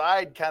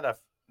decide kind of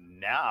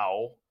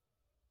now,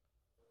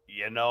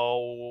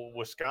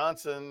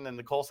 Wisconsin and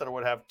the Kohl Center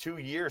would have 2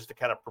 years to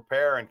kind of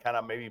prepare and kind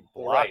of maybe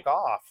block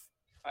off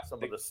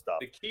some of this stuff.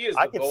 The key is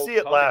I can see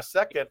it last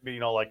second,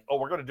 like,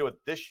 we're going to do it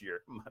this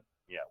year.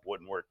 Yeah, it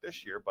wouldn't work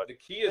this year, but the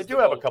key is they do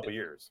have a couple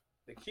years.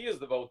 The key is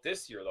the vote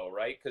this year, though,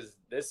 right? Because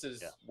this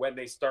is when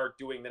they start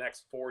doing the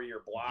next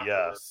 4-year block.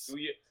 Yes.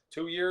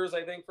 2 years,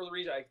 I think, for the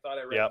region. I thought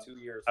I read 2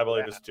 years. I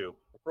believe it's 2.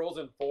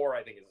 Frozen 4,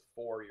 I think, is a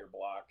 4-year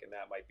block, and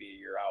that might be a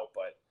year out.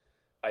 But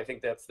I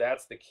think that's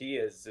the key.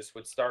 Is this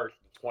would start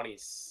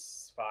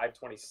 25,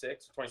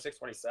 26, 26,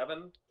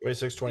 27?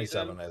 26,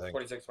 27, I think.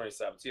 26,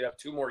 27. So you have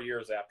 2 more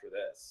years after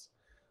this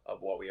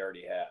of what we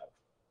already have.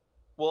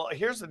 Well,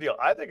 here's the deal.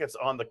 I think it's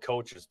on the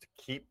coaches to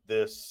keep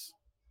this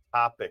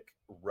topic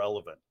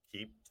relevant.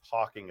 Keep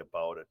talking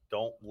about it.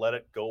 Don't let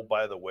it go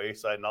by the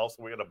wayside. And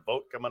also, we got a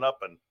vote coming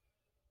up, and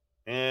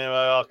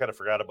I kind of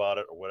forgot about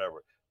it or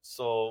whatever.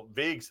 So,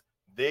 Vigs,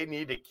 they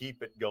need to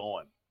keep it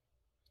going.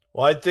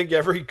 Well, I think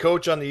every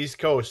coach on the East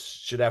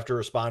Coast should have to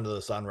respond to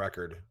this on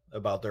record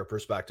about their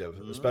perspective,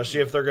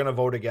 especially if they're going to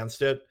vote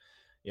against it.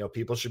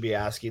 People should be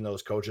asking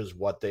those coaches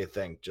what they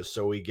think, just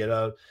so we get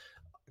a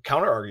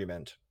counter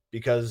argument,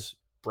 because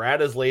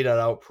Brad has laid it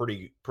out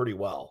pretty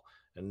well.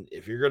 And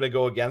if you're going to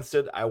go against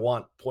it, I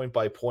want point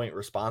by point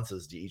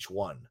responses to each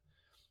one,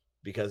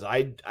 because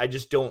I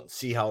just don't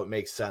see how it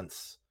makes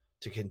sense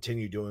to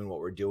continue doing what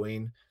we're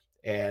doing.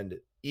 And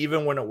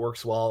even when it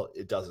works well,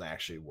 it doesn't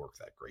actually work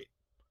that great.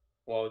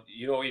 Well, what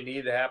you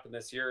need to happen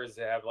this year is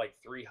to have like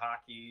 3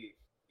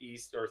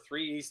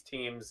 East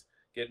teams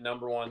get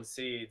number 1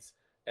 seeds,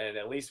 and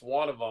at least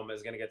one of them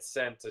is going to get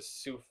sent to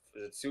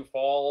Sioux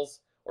Falls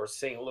or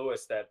St.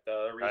 Louis, that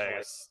the regional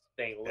is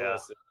St.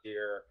 Louis this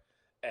year.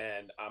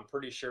 And I'm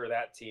pretty sure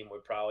that team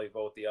would probably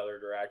vote the other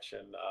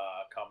direction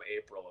come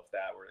April if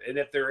that were. And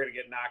if they're going to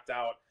get knocked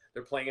out,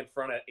 they're playing in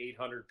front of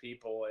 800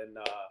 people and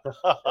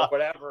or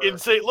whatever in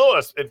St.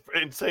 Louis.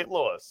 In St.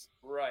 Louis,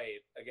 right,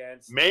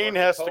 against Maine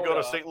North has Dakota, to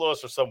go to St. Louis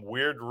for some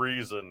weird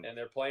reason. and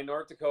they're playing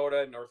North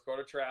Dakota. And North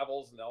Dakota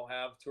travels, and they'll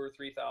have 2,000 or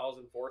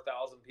 3,000,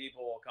 4,000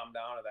 people will come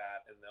down to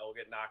that, and they'll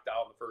get knocked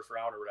out in the first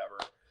round or whatever.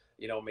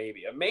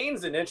 Maybe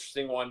Maine's an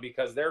interesting one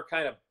because they're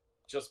kind of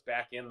just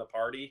back in the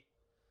party,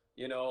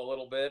 a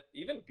little bit.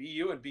 Even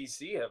BU and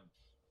BC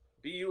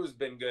BU has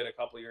been good a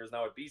couple of years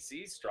now, but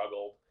BC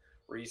struggled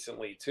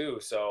recently too.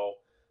 So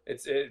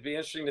it'd be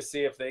interesting to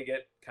see if they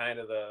get kind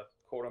of the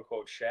quote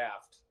unquote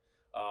shaft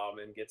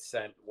and get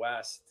sent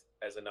west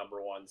as a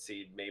number 1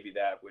 seed. Maybe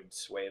that would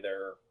sway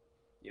their,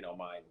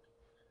 mind.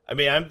 I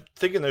mean, I'm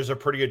thinking there's a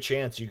pretty good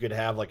chance you could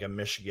have like a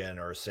Michigan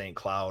or a St.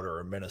 Cloud or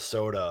a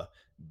Minnesota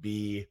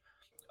be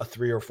a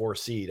 3 or 4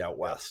 seed out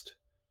west.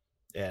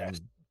 And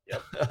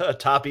a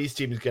top East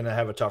team is going to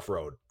have a tough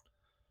road.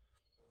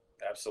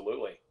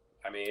 Absolutely.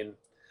 I mean,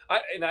 I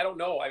don't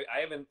know. I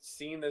haven't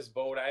seen this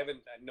vote. I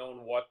haven't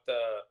known what the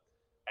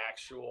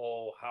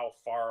actual, how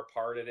far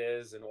apart it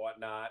is and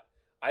whatnot.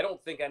 I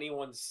don't think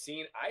anyone's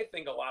seen. I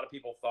think a lot of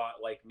people thought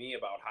like me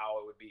about how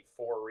it would be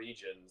 4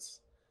 regions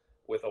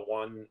with a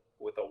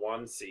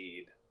one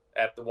seed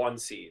at the 1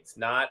 seeds.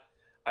 I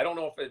don't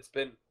know if it's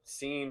been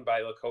seen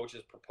by the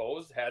coaches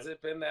proposed. Has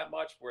it been that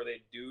much where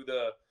they do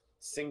the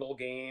single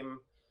game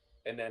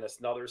and then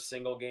another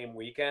single game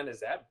weekend? Has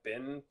that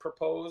been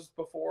proposed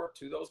before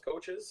to those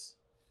coaches?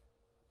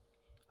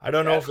 I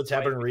don't know if it's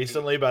happened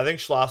recently, but I think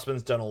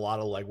Schlossman's done a lot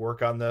of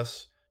legwork on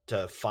this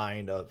to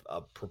find a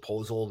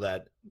proposal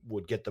that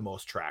would get the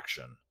most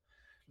traction.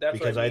 That's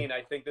what I mean.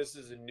 I think this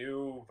is a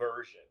new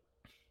version.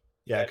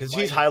 Yeah, because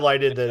he's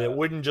highlighted that it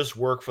wouldn't just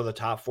work for the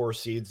top 4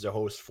 seeds to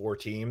host 4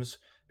 teams,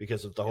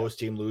 because if the host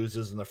team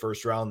loses in the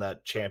first round,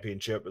 that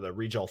championship or the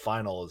regional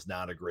final is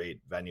not a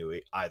great venue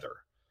either.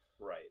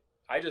 Right.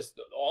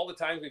 All the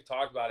times we've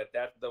talked about it,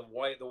 that the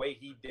way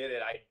he did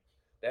it,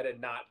 that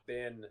had not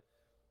been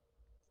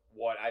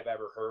what I've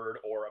ever heard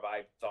or have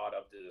I thought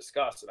of to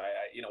discuss. And I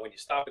when you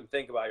stop and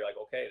think about it, you're like,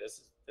 okay,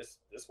 this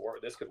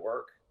could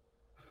work.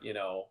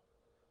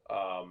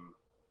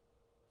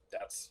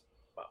 That's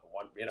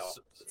one. It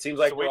seems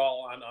like we're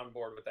all on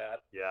board with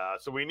that. Yeah.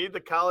 So we need the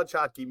college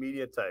hockey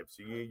media types.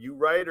 You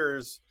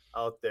writers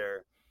out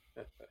there,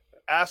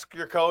 ask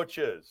your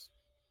coaches,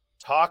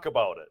 talk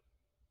about it.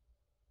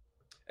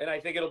 And I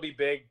think it'll be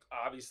big,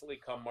 obviously,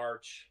 come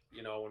March,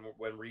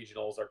 when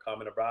regionals are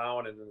coming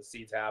around and then the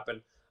seeds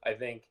happen. I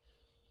think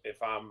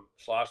if I'm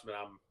Schlossman,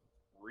 I'm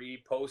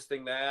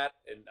reposting that,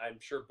 and I'm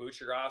sure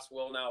Butchergrass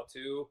will now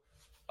too.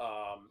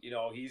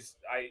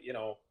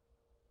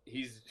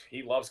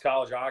 He loves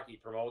college hockey,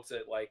 promotes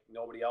it like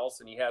nobody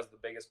else, and he has the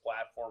biggest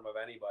platform of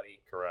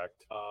anybody.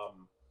 Correct.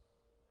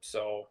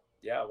 So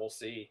yeah, we'll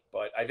see.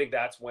 But I think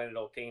that's when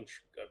it'll gain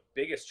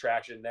biggest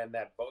traction. Then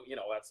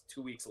that's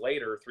 2 weeks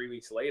later, 3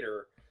 weeks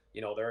later.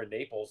 They're in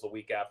Naples the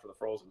week after the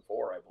Frozen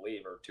Four, I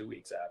believe, or 2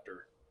 weeks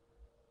after.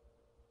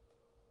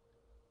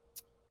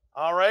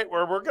 All right,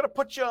 we're going to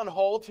put you on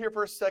hold here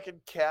for a second,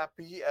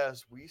 Cappy,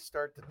 as we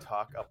start to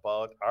talk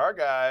about our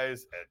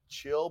guys at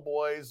Chill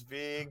Boys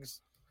Vigs.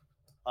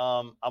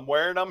 I'm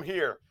wearing them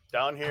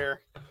down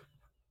here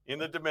in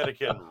the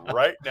Dominican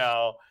right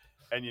now.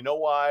 And you know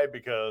why?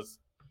 Because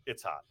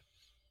it's hot.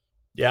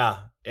 Yeah.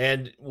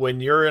 And when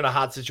you're in a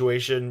hot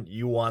situation,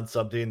 you want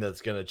something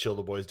that's going to chill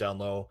the boys down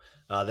low.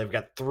 They've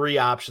got 3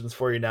 options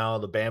for you now: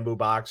 the bamboo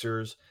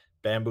boxers,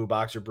 bamboo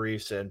boxer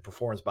briefs, and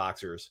performance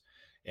boxers.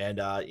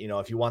 And,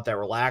 if you want that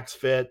relaxed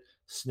fit,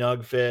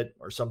 snug fit,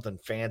 or something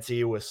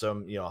fancy with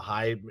some,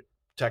 high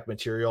tech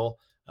material,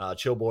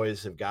 Chill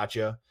Boys have got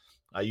you.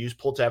 Use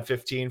PullTab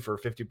 15 for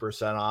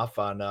 50% off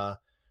on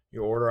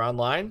your order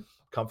online.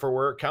 Comfort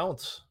where it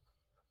counts.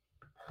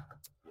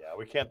 Yeah,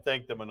 we can't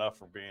thank them enough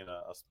for being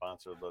a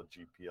sponsor of the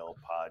GPL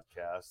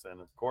podcast.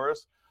 And, of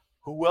course,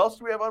 who else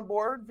do we have on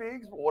board,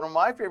 Vigs? One of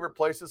my favorite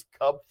places,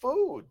 Cub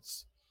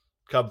Foods.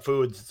 Cub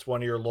Foods, it's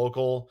one of your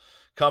local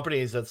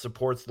companies that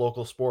supports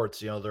local sports.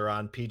 They're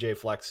on PJ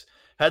Flex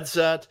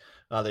headset.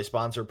 They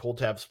sponsor Pull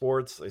Tab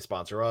Sports. They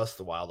sponsor us,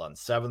 the Wild on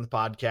 7th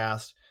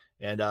podcast.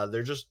 And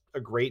they're just a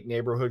great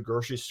neighborhood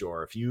grocery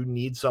store. If you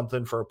need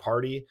something for a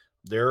party,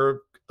 they're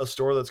a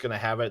store that's going to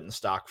have it in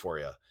stock for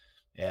you.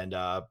 And,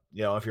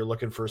 if you're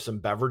looking for some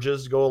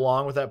beverages to go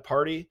along with that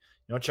party,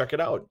 check it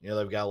out.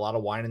 They've got a lot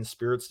of wine and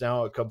spirits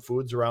now at Cub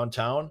Foods around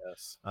town.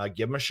 Yes.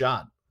 Give them a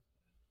shot.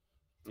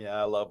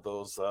 Yeah, I love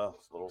those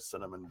little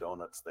cinnamon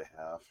donuts they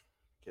have.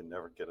 Can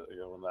never get it.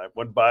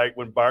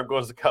 When Barb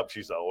goes to Cup,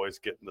 she's always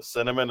getting the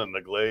cinnamon and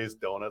the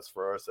glazed donuts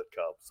for us at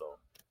Cup. So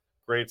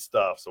great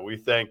stuff. So we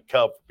thank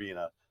Cup for being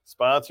a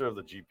sponsor of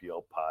the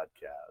GPL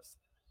podcast.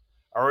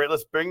 All right,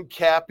 let's bring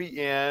Cappy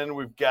in.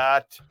 We've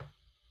got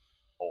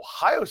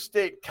Ohio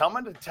State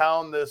coming to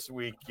town this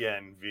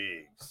weekend,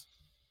 Vigs.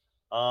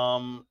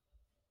 Ohio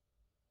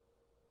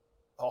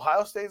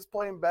State's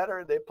playing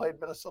better. They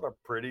played Minnesota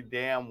pretty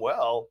damn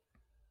well.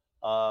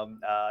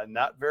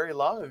 Not very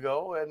long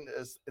ago, and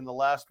in the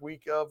last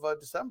week of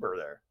December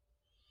there.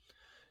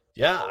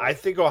 Yeah, I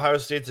think Ohio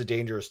State's a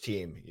dangerous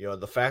team.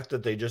 The fact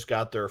that they just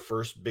got their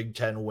first Big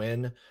Ten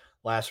win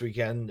last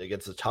weekend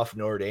against a tough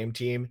Notre Dame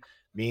team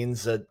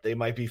means that they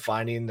might be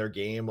finding their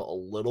game a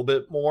little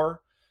bit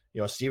more.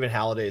 Stephen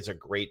Halliday is a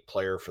great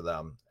player for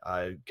them.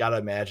 I got to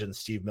imagine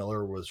Steve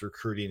Miller was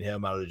recruiting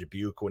him out of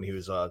Dubuque when he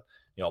was a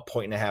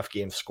 1.5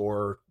 game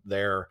scorer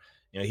there.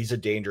 He's a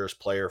dangerous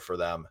player for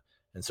them.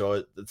 And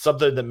so it's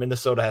something that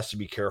Minnesota has to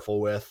be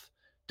careful with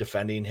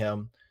defending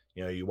him.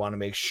 You want to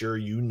make sure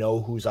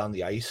who's on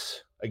the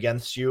ice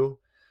against you.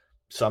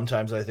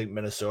 Sometimes I think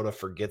Minnesota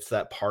forgets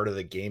that part of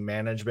the game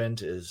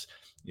management is,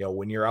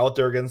 when you're out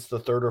there against the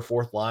third or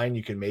fourth line,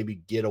 you can maybe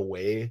get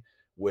away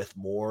with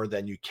more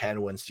than you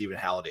can when Stephen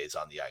Halliday is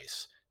on the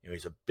ice.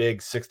 He's a big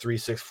 6'3",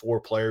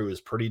 6'4" player who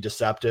is pretty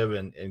deceptive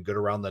and good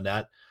around the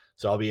net.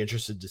 So I'll be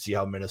interested to see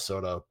how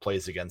Minnesota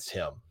plays against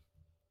him.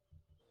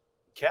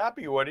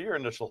 Cappy, what are your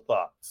initial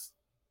thoughts?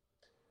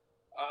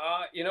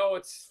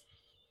 It's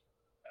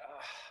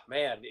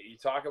man, you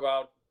talk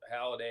about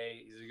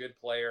Halliday. He's a good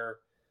player.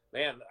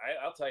 Man,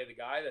 I'll tell you, the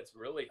guy that's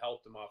really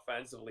helped him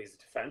offensively is a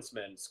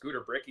defenseman.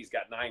 Scooter Bricky's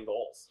got 9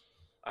 goals.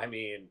 I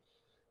mean,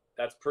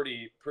 that's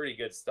pretty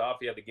good stuff.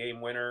 He had the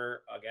game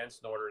winner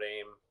against Notre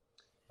Dame.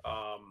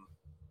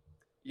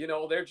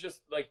 They're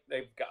just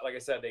they've got, like I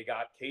said, they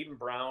got Caden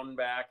Brown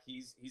back.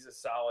 He's a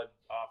solid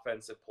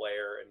offensive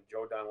player, and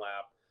Joe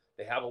Dunlap.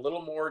 They have a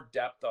little more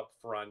depth up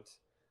front,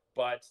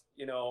 but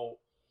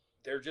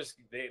they're just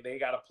they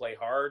got to play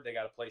hard. They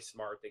got to play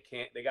smart.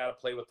 They got to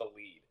play with the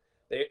lead.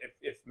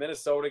 If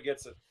Minnesota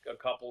gets a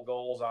couple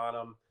goals on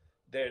them,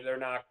 they're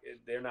not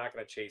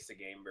going to chase the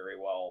game very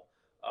well.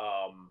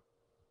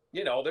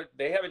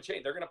 They haven't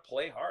changed. They're going to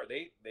play hard.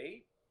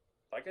 They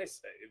like I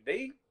said,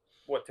 they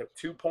took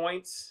 2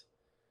 points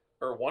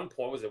or 1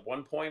 point. Was it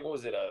 1 point? What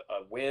was it? A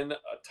win, a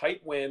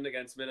tight win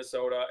against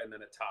Minnesota, and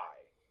then a tie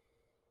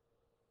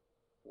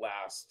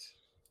last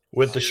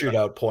with the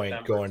shootout point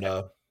going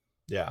 10th. to.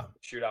 Yeah.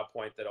 Shootout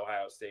point that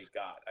Ohio State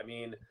got. I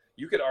mean,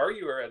 you could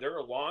argue there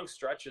were long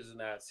stretches in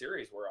that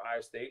series where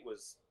Ohio State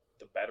was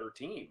the better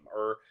team,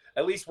 or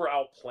at least we're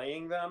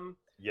outplaying them.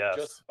 Yes.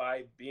 Just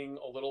by having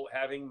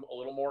a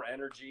little more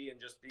energy and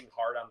just being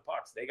hard on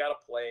pucks. They got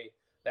to play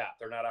that.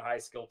 They're not a high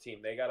skill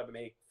team. They got to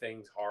make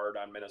things hard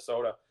on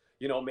Minnesota.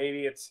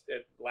 Maybe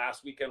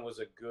last weekend was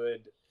a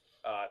good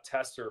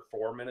tester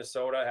for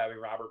Minnesota, having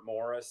Robert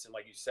Morris, and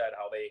like you said,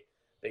 how they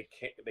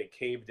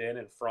caved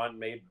in front and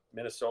made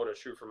Minnesota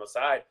shoot from a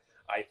side.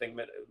 I think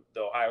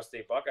the Ohio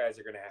State Buckeyes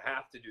are going to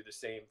have to do the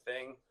same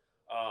thing.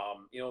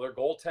 Their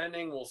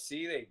goaltending, we'll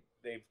see.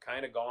 They've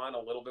kind of gone a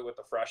little bit with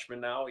the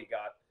freshman now. He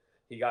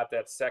got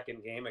that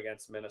second game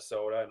against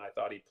Minnesota, and I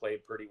thought he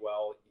played pretty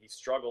well. He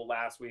struggled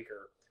last week,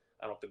 or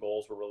I don't know if the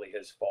goals were really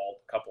his fault.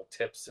 A couple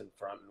tips in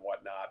front and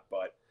whatnot,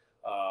 but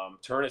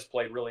Turnus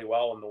played really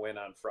well in the win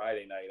on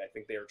Friday night. I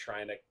think they were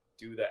trying to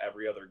do the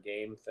every other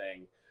game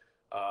thing.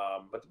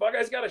 But the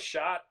Buckeyes got a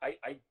shot. I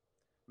think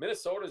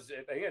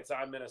it's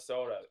on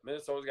Minnesota.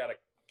 Minnesota's got to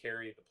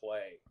carry the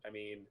play. I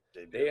mean,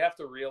 they have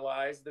to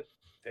realize that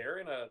they're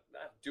in a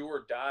not do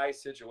or die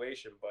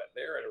situation, but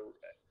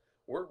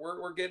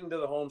we're getting to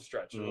the home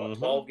stretch. Mm-hmm.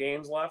 12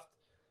 games left.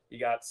 You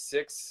got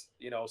 6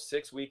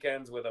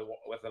 weekends with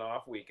an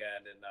off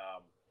weekend, and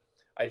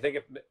I think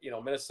if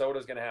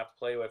Minnesota's going to have to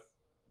play with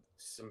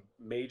some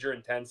major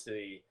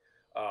intensity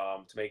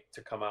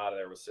to come out of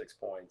there with 6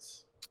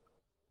 points.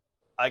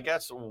 I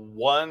guess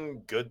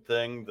one good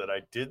thing that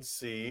I did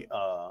see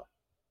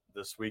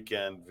this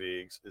weekend,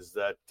 Viggs, is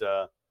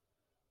that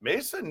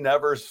Mason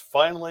Nevers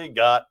finally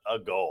got a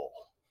goal.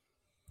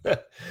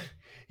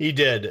 He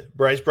did.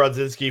 Bryce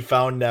Brodzinski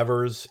found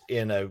Nevers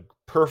in a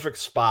perfect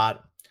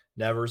spot.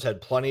 Nevers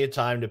had plenty of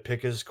time to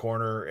pick his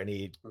corner, and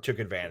he took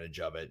advantage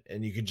of it.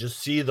 And you could just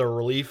see the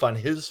relief on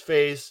his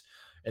face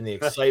and the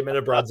excitement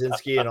of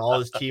Brodzinski and all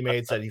his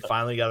teammates that he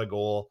finally got a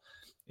goal.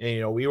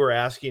 And, we were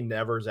asking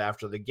Nevers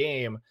after the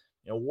game,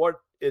 what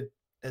it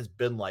has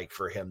been like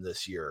for him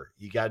this year.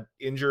 He got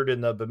injured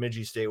in the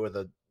Bemidji State with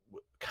a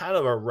kind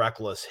of a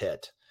reckless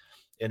hit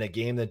in a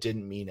game that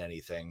didn't mean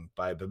anything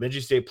by a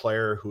Bemidji State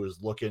player who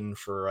was looking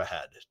for a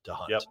head to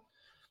hunt. Yep.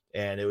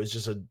 And it was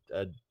just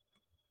a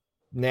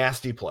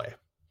nasty play.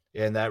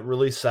 And that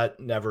really set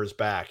Nevers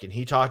back. And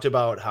he talked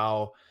about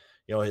how,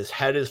 his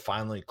head is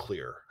finally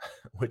clear,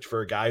 which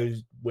for a guy who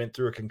went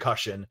through a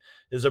concussion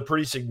is a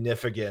pretty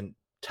significant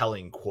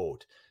telling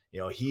quote.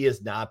 He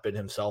has not been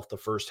himself the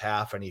first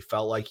half, and he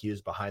felt like he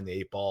was behind the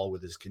 8 ball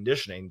with his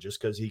conditioning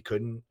just because he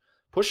couldn't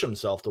push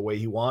himself the way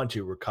he wanted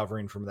to,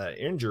 recovering from that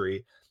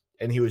injury.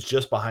 And he was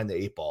just behind the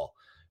 8 ball.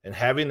 And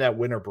having that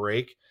winter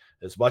break,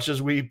 as much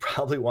as we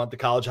probably want the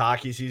college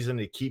hockey season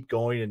to keep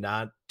going and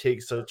not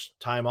take such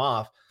time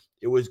off,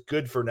 it was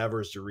good for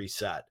Nevers to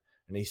reset.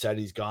 And he said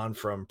he's gone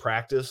from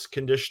practice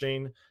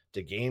conditioning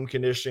to game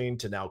conditioning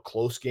to now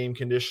close game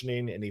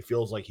conditioning, and he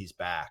feels like he's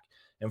back.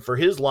 And for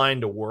his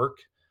line to work,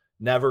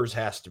 Nevers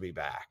has to be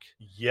back.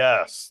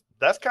 Yes,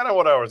 that's kind of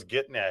what I was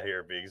getting at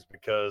here, Biggs,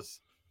 because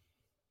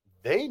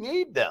they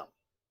need them.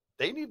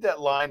 They need that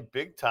line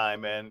big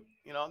time. And,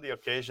 the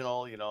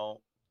occasional,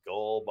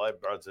 goal by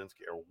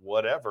Brodzinski or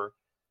whatever.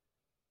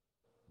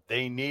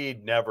 They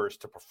need Nevers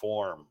to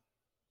perform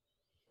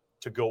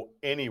to go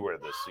anywhere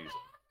this season.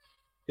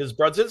 Because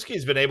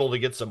Brodzinski's been able to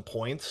get some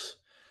points,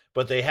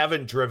 but they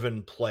haven't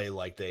driven play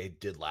like they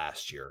did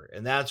last year.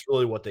 And that's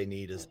really what they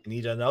need is they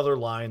need another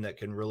line that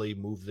can really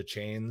move the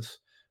chains,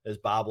 as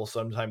Bob will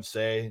sometimes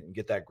say, and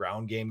get that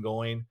ground game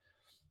going.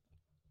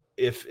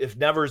 If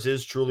Nevers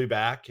is truly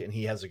back and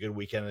he has a good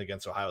weekend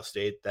against Ohio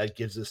State, that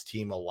gives this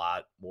team a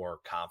lot more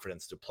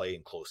confidence to play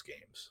in close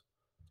games.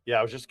 Yeah,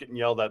 I was just getting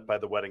yelled at by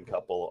the wedding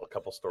couple a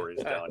couple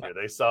stories down here.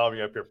 They saw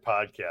me up here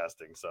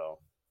podcasting, so.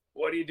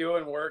 What are you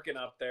doing working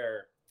up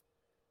there?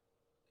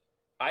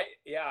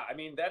 I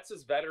mean, that's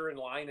as veteran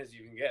line as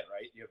you can get,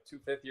 right? You have 2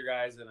 fifth-year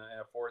guys and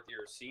a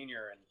 4th-year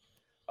senior. And,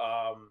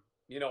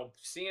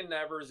 seeing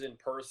Nevers in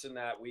person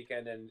that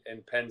weekend in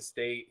Penn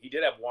State, he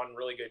did have one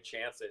really good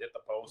chance to hit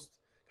the post.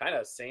 Kind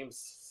of same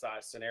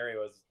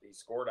scenario as he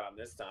scored on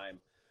this time.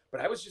 But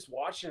I was just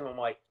watching him. I'm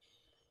like,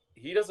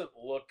 he doesn't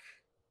look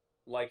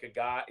like a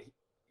guy.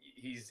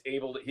 He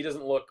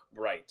doesn't look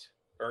right.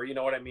 Or you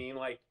know what I mean?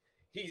 Like,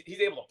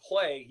 he's able to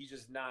play. He's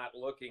just not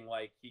looking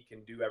like he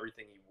can do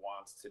everything he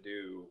wants to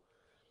do.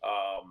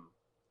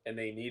 And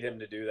they need him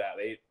to do that.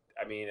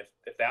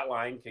 If that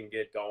line can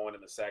get going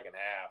in the second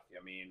half,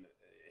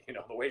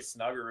 the way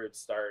Snuggerud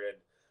started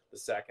the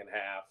second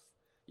half,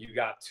 you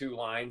got 2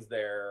 lines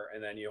there,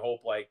 and then you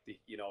hope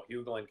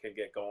Hugelin can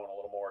get going a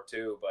little more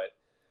too. But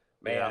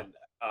man,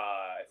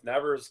 if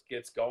Nevers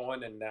gets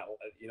going and that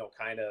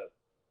kind of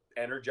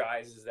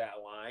energizes that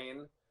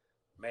line,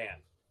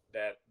 man,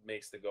 that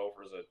makes the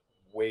Gophers a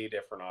way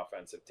different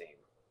offensive team.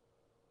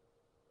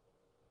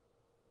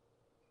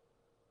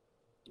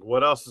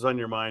 What else is on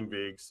your mind,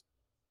 Biggs?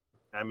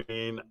 I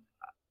mean,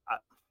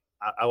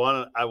 I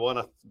want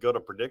to go to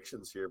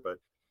predictions here, but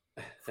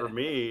for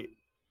me,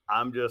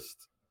 I'm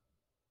just,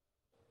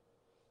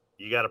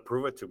 you got to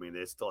prove it to me.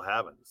 They still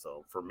haven't.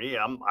 So for me,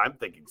 I'm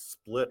thinking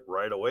split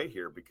right away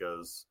here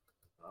because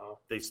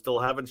they still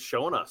haven't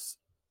shown us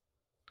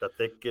that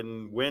they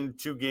can win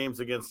 2 games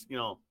against,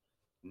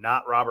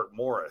 not Robert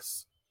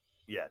Morris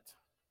yet.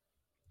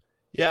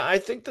 Yeah, I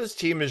think this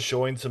team is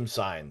showing some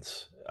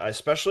signs.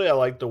 Especially, I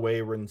like the way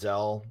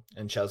Renzel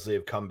and Chesley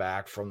have come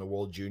back from the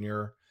World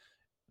Junior.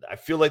 I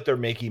feel like they're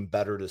making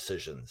better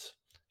decisions.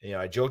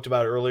 I joked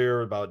about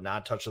earlier about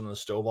not touching the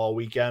stove all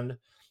weekend.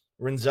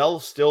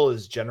 Renzel still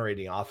is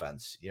generating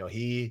offense.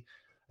 I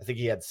think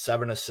he had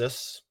 7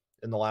 assists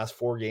in the last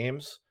 4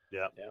 games.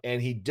 Yeah.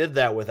 And he did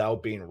that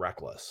without being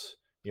reckless.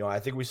 I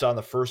think we saw in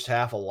the first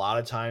half, a lot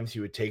of times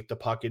he would take the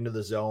puck into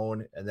the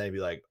zone and then be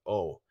like,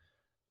 oh,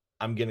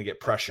 I'm going to get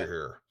pressure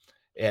here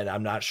and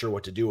I'm not sure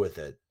what to do with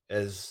it.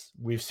 As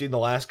we've seen the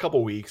last couple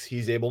of weeks,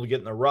 he's able to get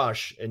in the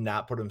rush and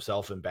not put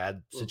himself in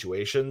bad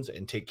situations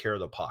and take care of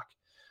the puck.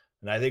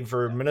 And I think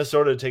for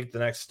Minnesota to take the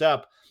next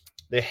step,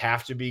 they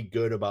have to be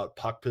good about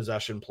puck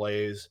possession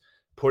plays,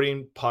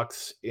 putting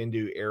pucks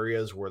into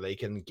areas where they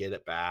can get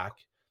it back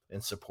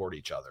and support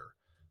each other.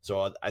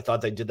 So I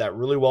thought they did that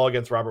really well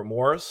against Robert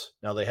Morris.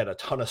 Now they had a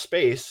ton of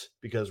space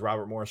because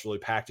Robert Morris really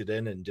packed it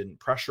in and didn't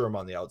pressure him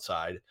on the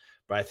outside.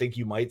 But I think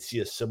you might see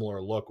a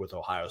similar look with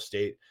Ohio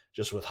State,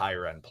 just with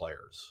higher end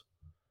players.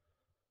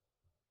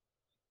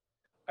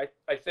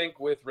 I think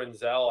with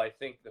Renzel, I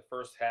think the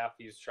first half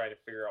he was trying to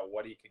figure out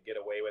what he could get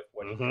away with,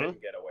 what he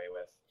couldn't get away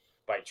with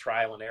by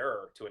trial and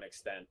error to an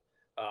extent.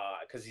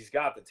 Because he's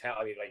got the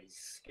talent. I mean, like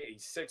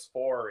he's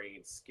 6'4", he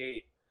can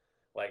skate.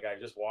 Like I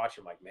just watch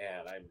him, like,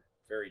 man, I'm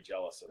very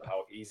jealous of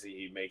how easy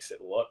he makes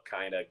it look,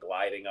 kind of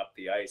gliding up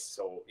the ice.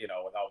 So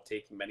without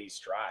taking many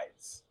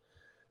strides.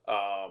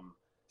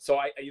 So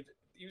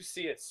you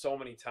see it so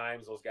many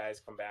times. Those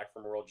guys come back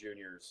from World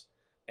Juniors,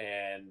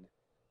 and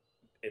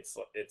it's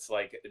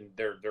like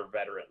they're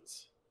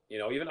veterans.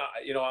 Even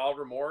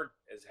Oliver Moore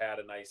has had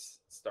a nice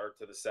start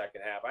to the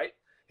second half.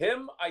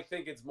 I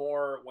think it's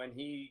more when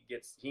he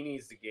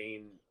needs to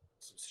gain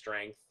some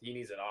strength. He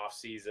needs an off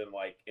season,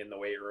 like in the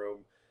weight room,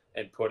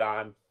 and put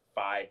on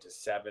 5 to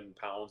 7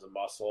 pounds of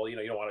muscle. You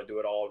don't want to do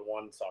it all in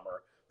one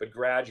summer, but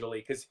gradually,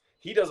 because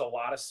he does a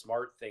lot of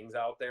smart things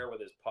out there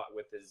with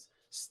his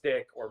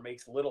stick, or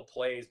makes little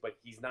plays, but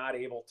he's not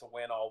able to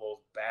win all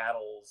those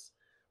battles.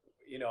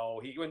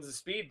 He wins the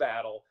speed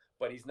battle,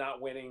 but he's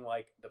not winning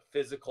like the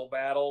physical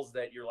battles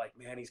that you're like,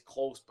 man, he's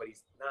close, but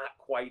he's not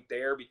quite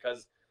there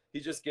because he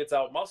just gets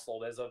out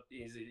muscled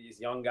he's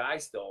a young guy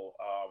still.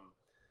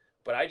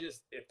 But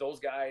if those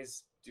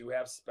guys do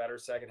have better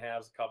second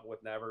halves, coupled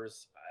with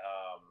Nevers,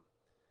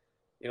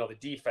 the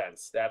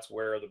defense, that's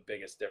where the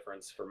biggest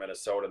difference for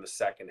Minnesota in the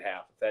second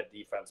half. If that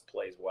defense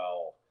plays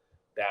well,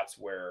 that's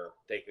where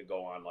they could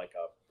go on like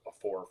a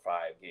 4 or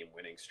 5 game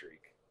winning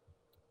streak.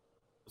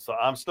 So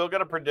I'm still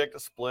going to predict a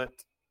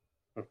split.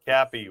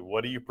 Cappy,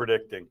 what are you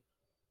predicting?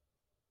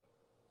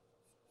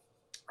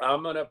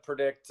 I'm going to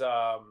predict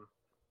a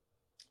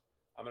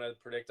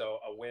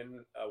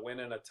win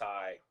and a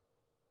tie.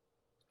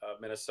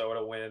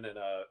 Minnesota win and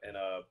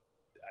a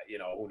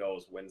who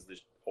knows wins the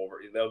over.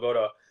 They'll go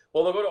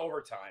to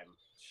overtime.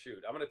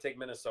 Shoot, I'm going to take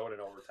Minnesota in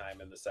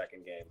overtime in the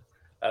second game.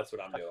 That's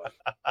what I'm doing.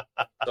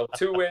 So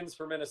 2 wins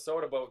for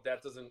Minnesota, but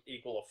that doesn't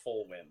equal a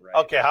full win, right?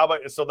 Okay, how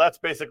about so that's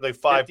basically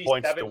 5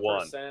 points to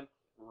 1.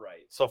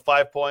 Right. So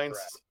 5 points.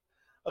 Correct.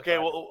 Okay,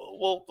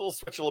 we'll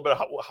switch a little bit.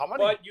 How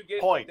many But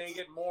points? they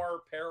get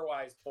more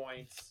pairwise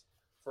points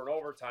for an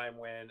overtime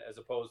win as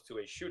opposed to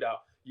a shootout.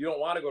 You don't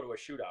want to go to a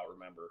shootout,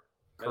 remember?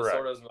 Correct.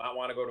 Minnesota does not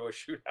want to go to a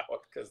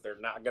shootout because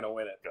they're not going to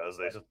win it. Because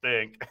they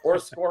stink. Or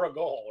score a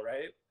goal,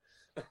 right?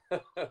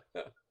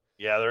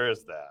 Yeah, there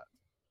is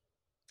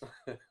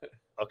that.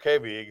 Okay,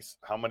 Viggs,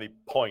 how many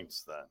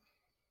points then?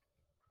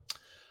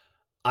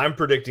 I'm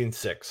predicting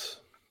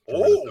 6 for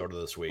Minnesota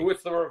this week. Ooh,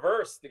 it's the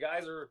reverse. The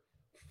guys are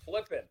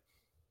flipping.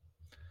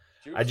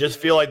 I just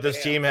feel like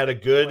this team had a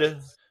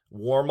good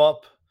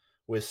warm-up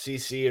with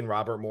CC and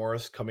Robert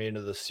Morris coming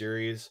into the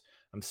series.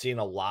 I'm seeing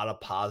a lot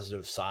of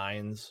positive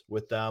signs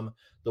with them.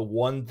 The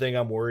one thing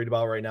I'm worried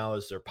about right now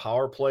is their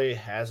power play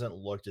hasn't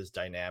looked as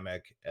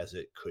dynamic as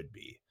it could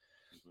be.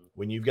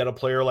 When you've got a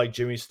player like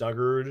Jimmy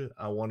Snuggerud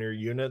on one of your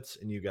units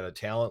and you've got a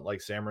talent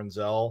like Sam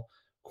Renzel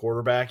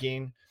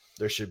quarterbacking,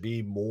 there should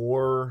be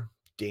more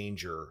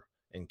danger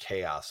and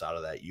chaos out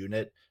of that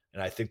unit.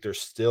 And I think they're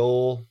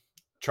still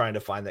trying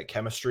to find that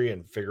chemistry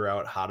and figure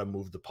out how to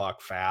move the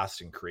puck fast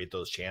and create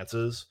those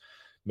chances.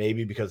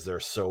 Maybe because they're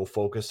so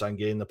focused on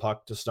getting the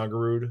puck to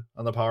Snuggerud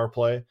on the power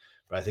play.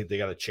 But I think they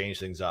got to change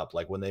things up.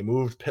 Like when they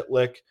moved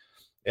Pitlick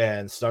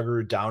and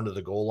Snuggerud down to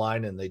the goal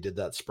line and they did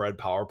that spread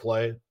power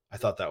play, I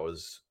thought that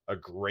was a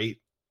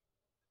great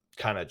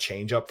kind of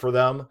change up for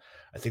them.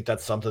 I think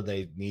that's something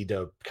they need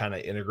to kind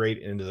of integrate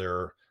into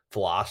their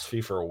philosophy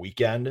for a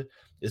weekend,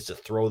 is to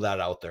throw that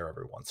out there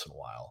every once in a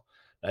while.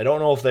 I don't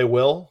know if they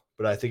will,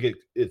 but I think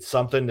it's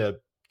something to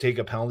take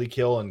a penalty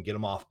kill and get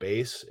them off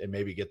base and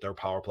maybe get their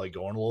power play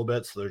going a little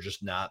bit so they're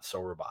just not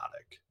so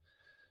robotic.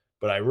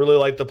 But I really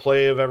like the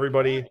play of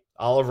everybody.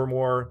 Oliver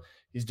Moore,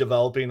 he's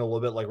developing a little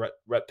bit like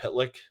Rhett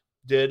Pitlick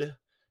did.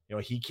 You know,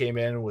 he came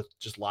in with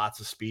just lots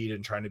of speed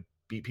and trying to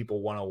beat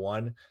people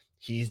one-on-one.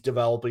 He's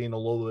developing a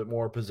little bit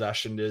more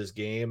possession to his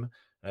game.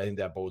 And I think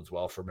that bodes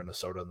well for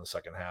Minnesota in the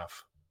second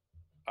half.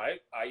 I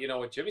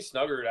with Jimmy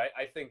Snuggerud,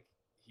 I think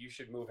you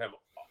should move him.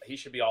 He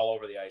should be all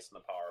over the ice in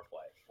the power play.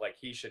 Like,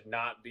 he should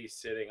not be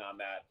sitting on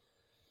that,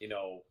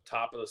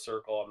 top of the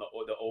circle on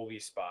the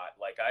OV spot.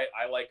 Like,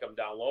 I like him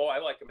down low. I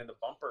like him in the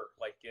bumper.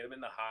 Like, get him in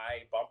the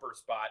high bumper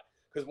spot.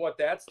 Because what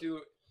that's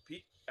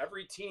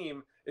every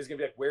team is going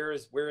to be like, where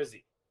is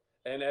he?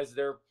 And it's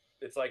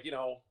like,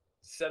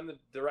 send the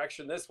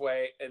direction this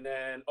way. And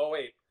then, oh,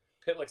 wait,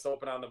 Pitlick's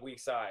open on the weak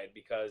side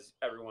because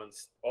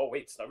everyone's, oh,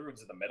 wait,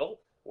 Snuggerud's in the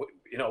middle? We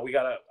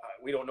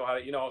don't know how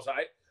to, so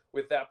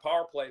with that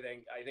power play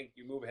thing, I think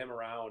you move him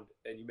around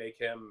and you make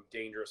him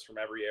dangerous from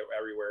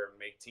everywhere and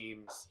make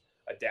teams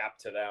adapt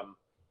to them.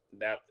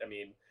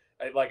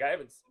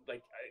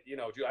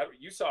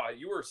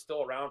 You were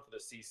still around for the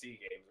CC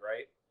games,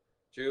 right?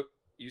 Juke,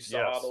 you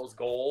saw those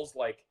goals.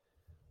 Like,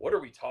 what are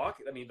we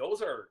talking? I mean,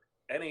 those are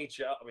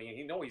NHL. I mean,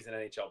 he's an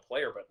NHL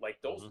player, but like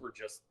those were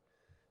just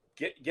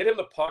get him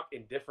the puck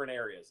in different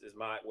areas is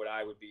what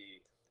I would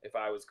be if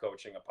I was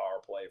coaching a power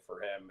play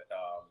for him,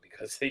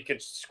 because he can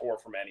score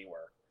from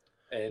anywhere.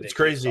 And it's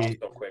crazy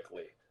so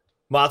quickly.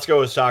 Motzko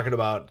was talking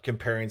about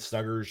comparing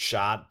Snuggerud's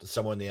shot to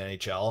someone in the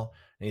NHL,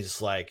 and he's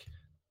just like,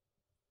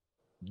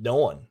 no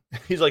one.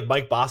 He's like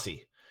Mike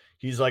Bossy.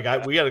 He's like,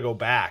 we got to go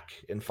back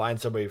and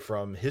find somebody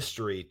from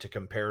history to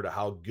compare to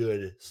how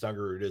good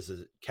Snuggerud is at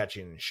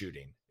catching and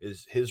shooting.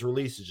 His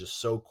release is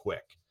just so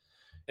quick,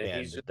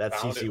 and that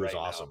CC was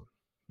awesome.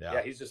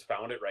 Yeah, he's just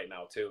found it right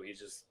now too.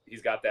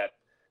 He's got that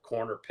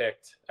corner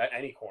picked,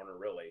 any corner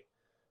really.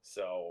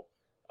 So.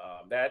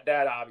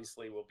 That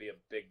obviously will be a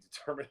big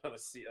determinant on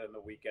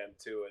the weekend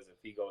too, as if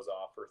he goes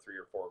off for 3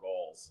 or 4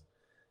 goals,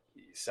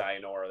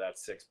 sayonara,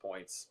 that's 6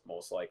 points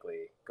most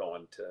likely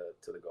going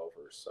to the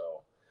Gophers.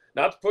 So,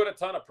 not to put a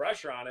ton of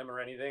pressure on him or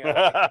anything, I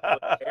don't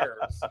think he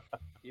cares,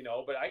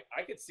 but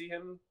I could see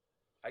him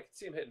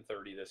hitting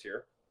 30 this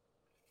year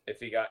if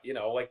he got,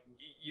 like,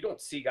 you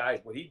don't see guys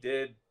what he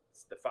did,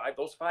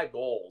 those 5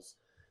 goals.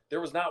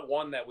 There was not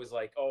one that was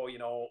like, a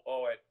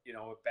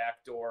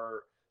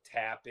backdoor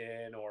tap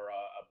in or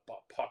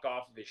a puck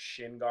off of his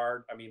shin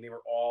guard. I mean, they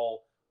were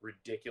all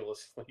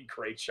ridiculously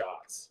great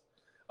shots.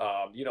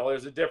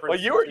 There's a difference. Well,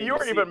 you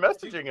were even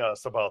messaging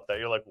us about that.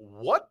 You're like,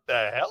 what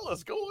the hell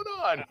is going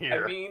on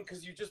here? I mean,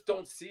 because you just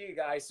don't see a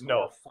guy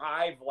score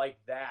 5 like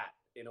that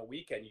in a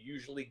weekend. You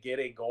usually get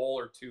a goal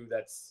or 2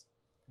 that's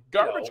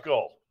garbage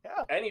goal.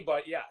 Yeah.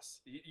 Anybody, yes.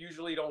 You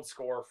usually don't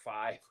score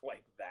 5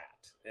 like that.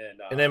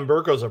 And then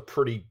Burko's a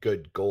pretty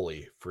good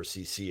goalie for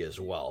CC as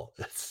well.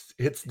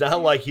 It's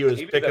not like he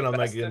was picking them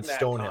against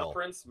Stonehill.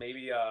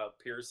 Maybe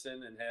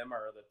Pearson and him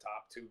are the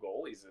top 2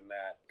 goalies in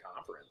that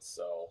conference.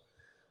 So,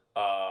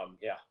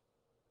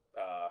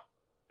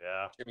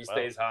 Jimmy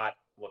stays hot.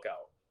 Look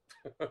out.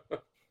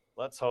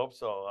 Let's hope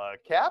so.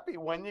 Cappy,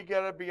 when you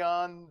gotta be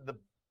on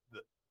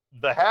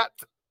the hat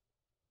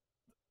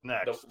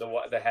next?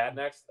 The hat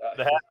next?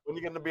 The hat. When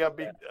you gonna be on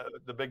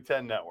the Big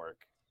Ten Network?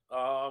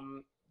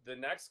 the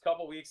next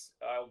couple weeks,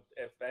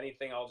 if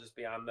anything, I'll just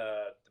be on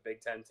the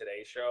Big Ten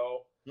Today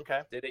show.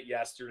 Okay. Did it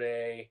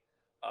yesterday.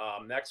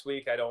 Next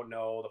week, I don't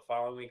know. The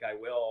following week, I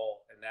will,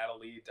 and that'll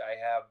lead. I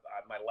have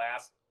my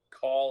last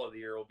call of the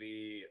year will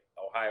be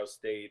Ohio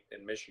State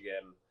and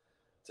Michigan.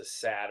 It's a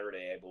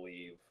Saturday, I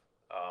believe.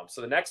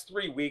 So the next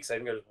 3 weeks, I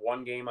think there's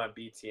one game on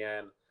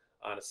BTN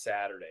on a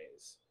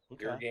Saturdays.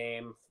 Okay. Your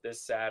game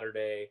this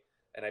Saturday,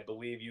 and I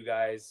believe you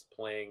guys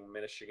playing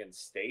Michigan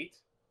State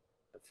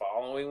the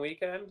following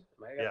weekend.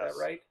 Am I got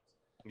that right?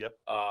 Yep.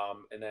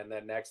 And then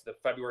the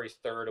February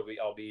 3rd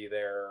I'll be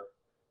there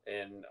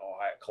in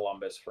Ohio,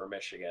 Columbus for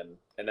Michigan,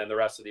 and then the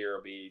rest of the year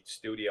will be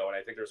studio. And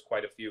I think there's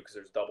quite a few because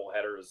there's double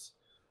headers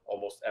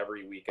almost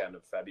every weekend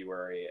of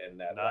February, and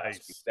that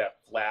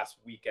last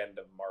weekend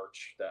of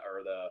March,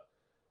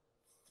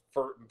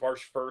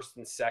 March 1st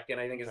and 2nd,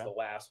 I think is the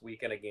last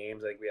weekend of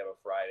games. I think we have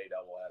a Friday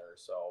doubleheader.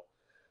 So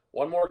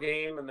one more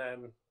game and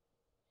then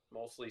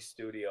mostly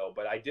studio.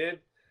 But I did,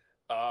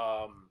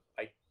 I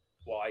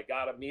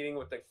got a meeting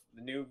with the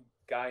new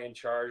guy in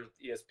charge with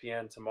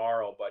ESPN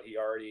tomorrow, but he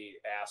already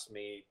asked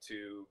me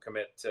to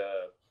commit to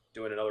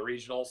doing another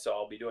regional. So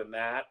I'll be doing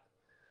that.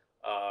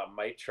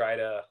 Might try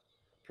to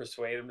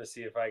persuade him to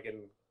see if I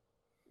can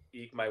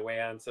eke my way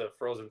onto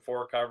Frozen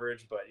Four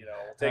coverage, but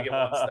we'll take it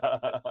one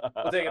step.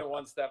 We'll take it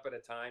one step at a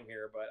time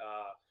here. But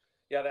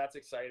yeah, that's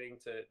exciting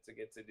to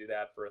get to do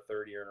that for a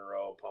third year in a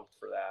row. Pumped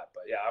for that.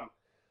 But yeah,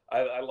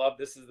 I love,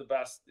 this is the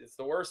best. It's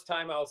the worst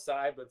time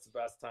outside, but it's the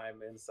best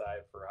time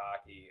inside for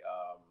hockey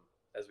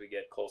as we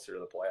get closer to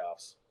the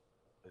playoffs.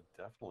 It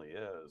definitely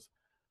is.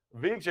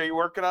 Viggs, are you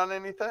working on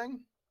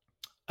anything?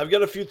 I've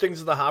got a few things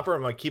in the hopper.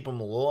 I'm going to keep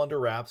them a little under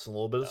wraps, a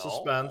little bit of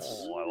suspense.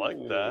 Oh, I like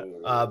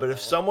that. But if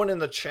someone in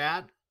the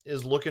chat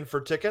is looking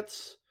for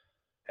tickets,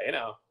 hey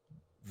now,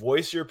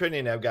 voice your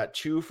opinion. I've got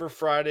 2 for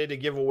Friday to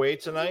give away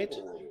tonight.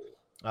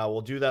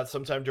 We'll do that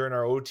sometime during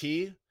our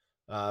OT.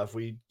 If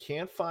we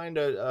can't find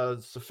a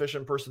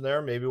sufficient person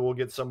there, maybe we'll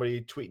get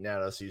somebody tweeting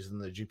at us using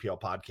the GPL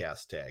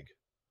podcast tag.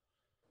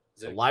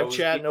 So live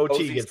chat and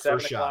OT gets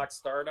first shot. 7 o'clock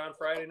start on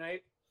Friday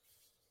night.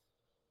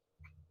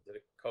 Is it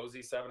a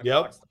cozy 7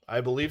 o'clock? Yep, start? I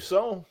believe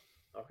so.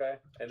 Okay,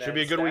 and should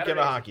be a good weekend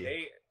of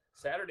hockey.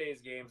 Saturday's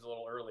game's a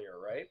little earlier,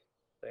 right?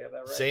 They have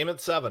that right. Same at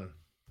 7.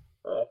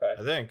 Oh, okay.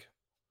 I think.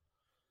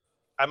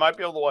 I might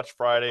be able to watch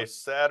Friday.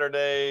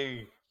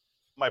 Saturday,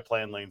 my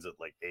plan lane's at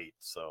like 8.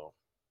 So.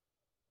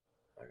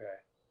 Okay.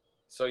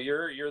 So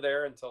you're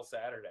there until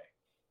Saturday.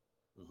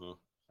 Mm-hmm.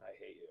 I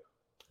hate you.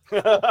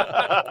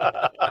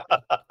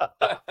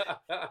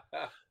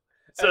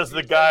 Says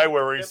the guy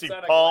where you see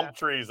palm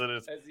trees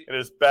in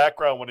his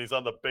background when he's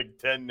on the Big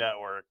Ten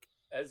network.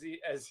 As he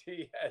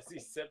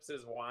sips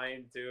his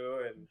wine too,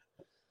 and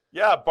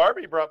yeah,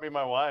 Barbie brought me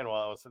my wine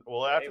while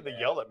after they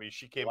yelled at me,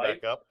 she came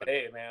back up and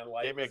hey man,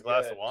 life gave me a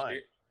glass of wine.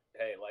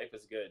 Hey, life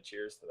is good.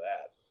 Cheers to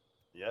that.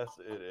 Yes,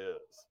 it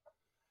is.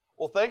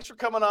 Well, thanks for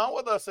coming on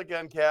with us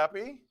again,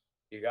 Cappy.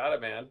 You got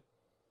it, man.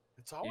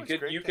 It's always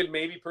you could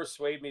maybe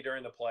persuade me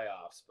during the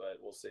playoffs, but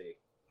we'll see.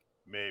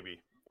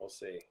 Maybe we'll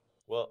see.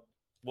 Well,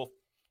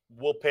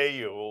 we'll pay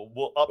you.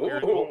 We'll up your.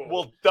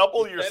 We'll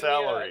double your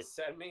salary.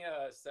 Send me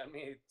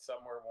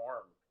somewhere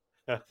warm.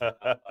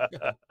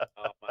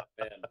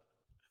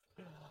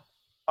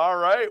 All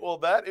right. Well,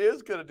 that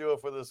is going to do it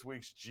for this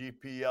week's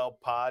GPL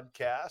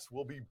podcast.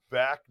 We'll be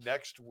back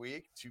next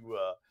week to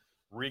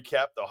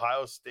recap the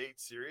Ohio State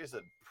series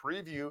and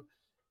preview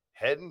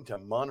heading to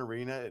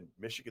Monterina and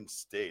Michigan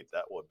State.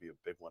 That would be a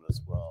big one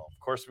as well. Of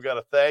course, we got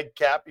to thank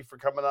Cappy for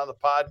coming on the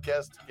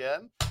podcast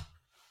again.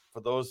 For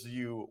those of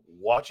you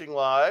watching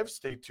live,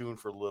 stay tuned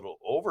for a little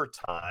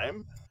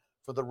overtime.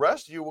 For the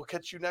rest of you, we'll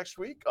catch you next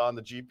week on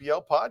the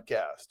GPL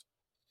podcast.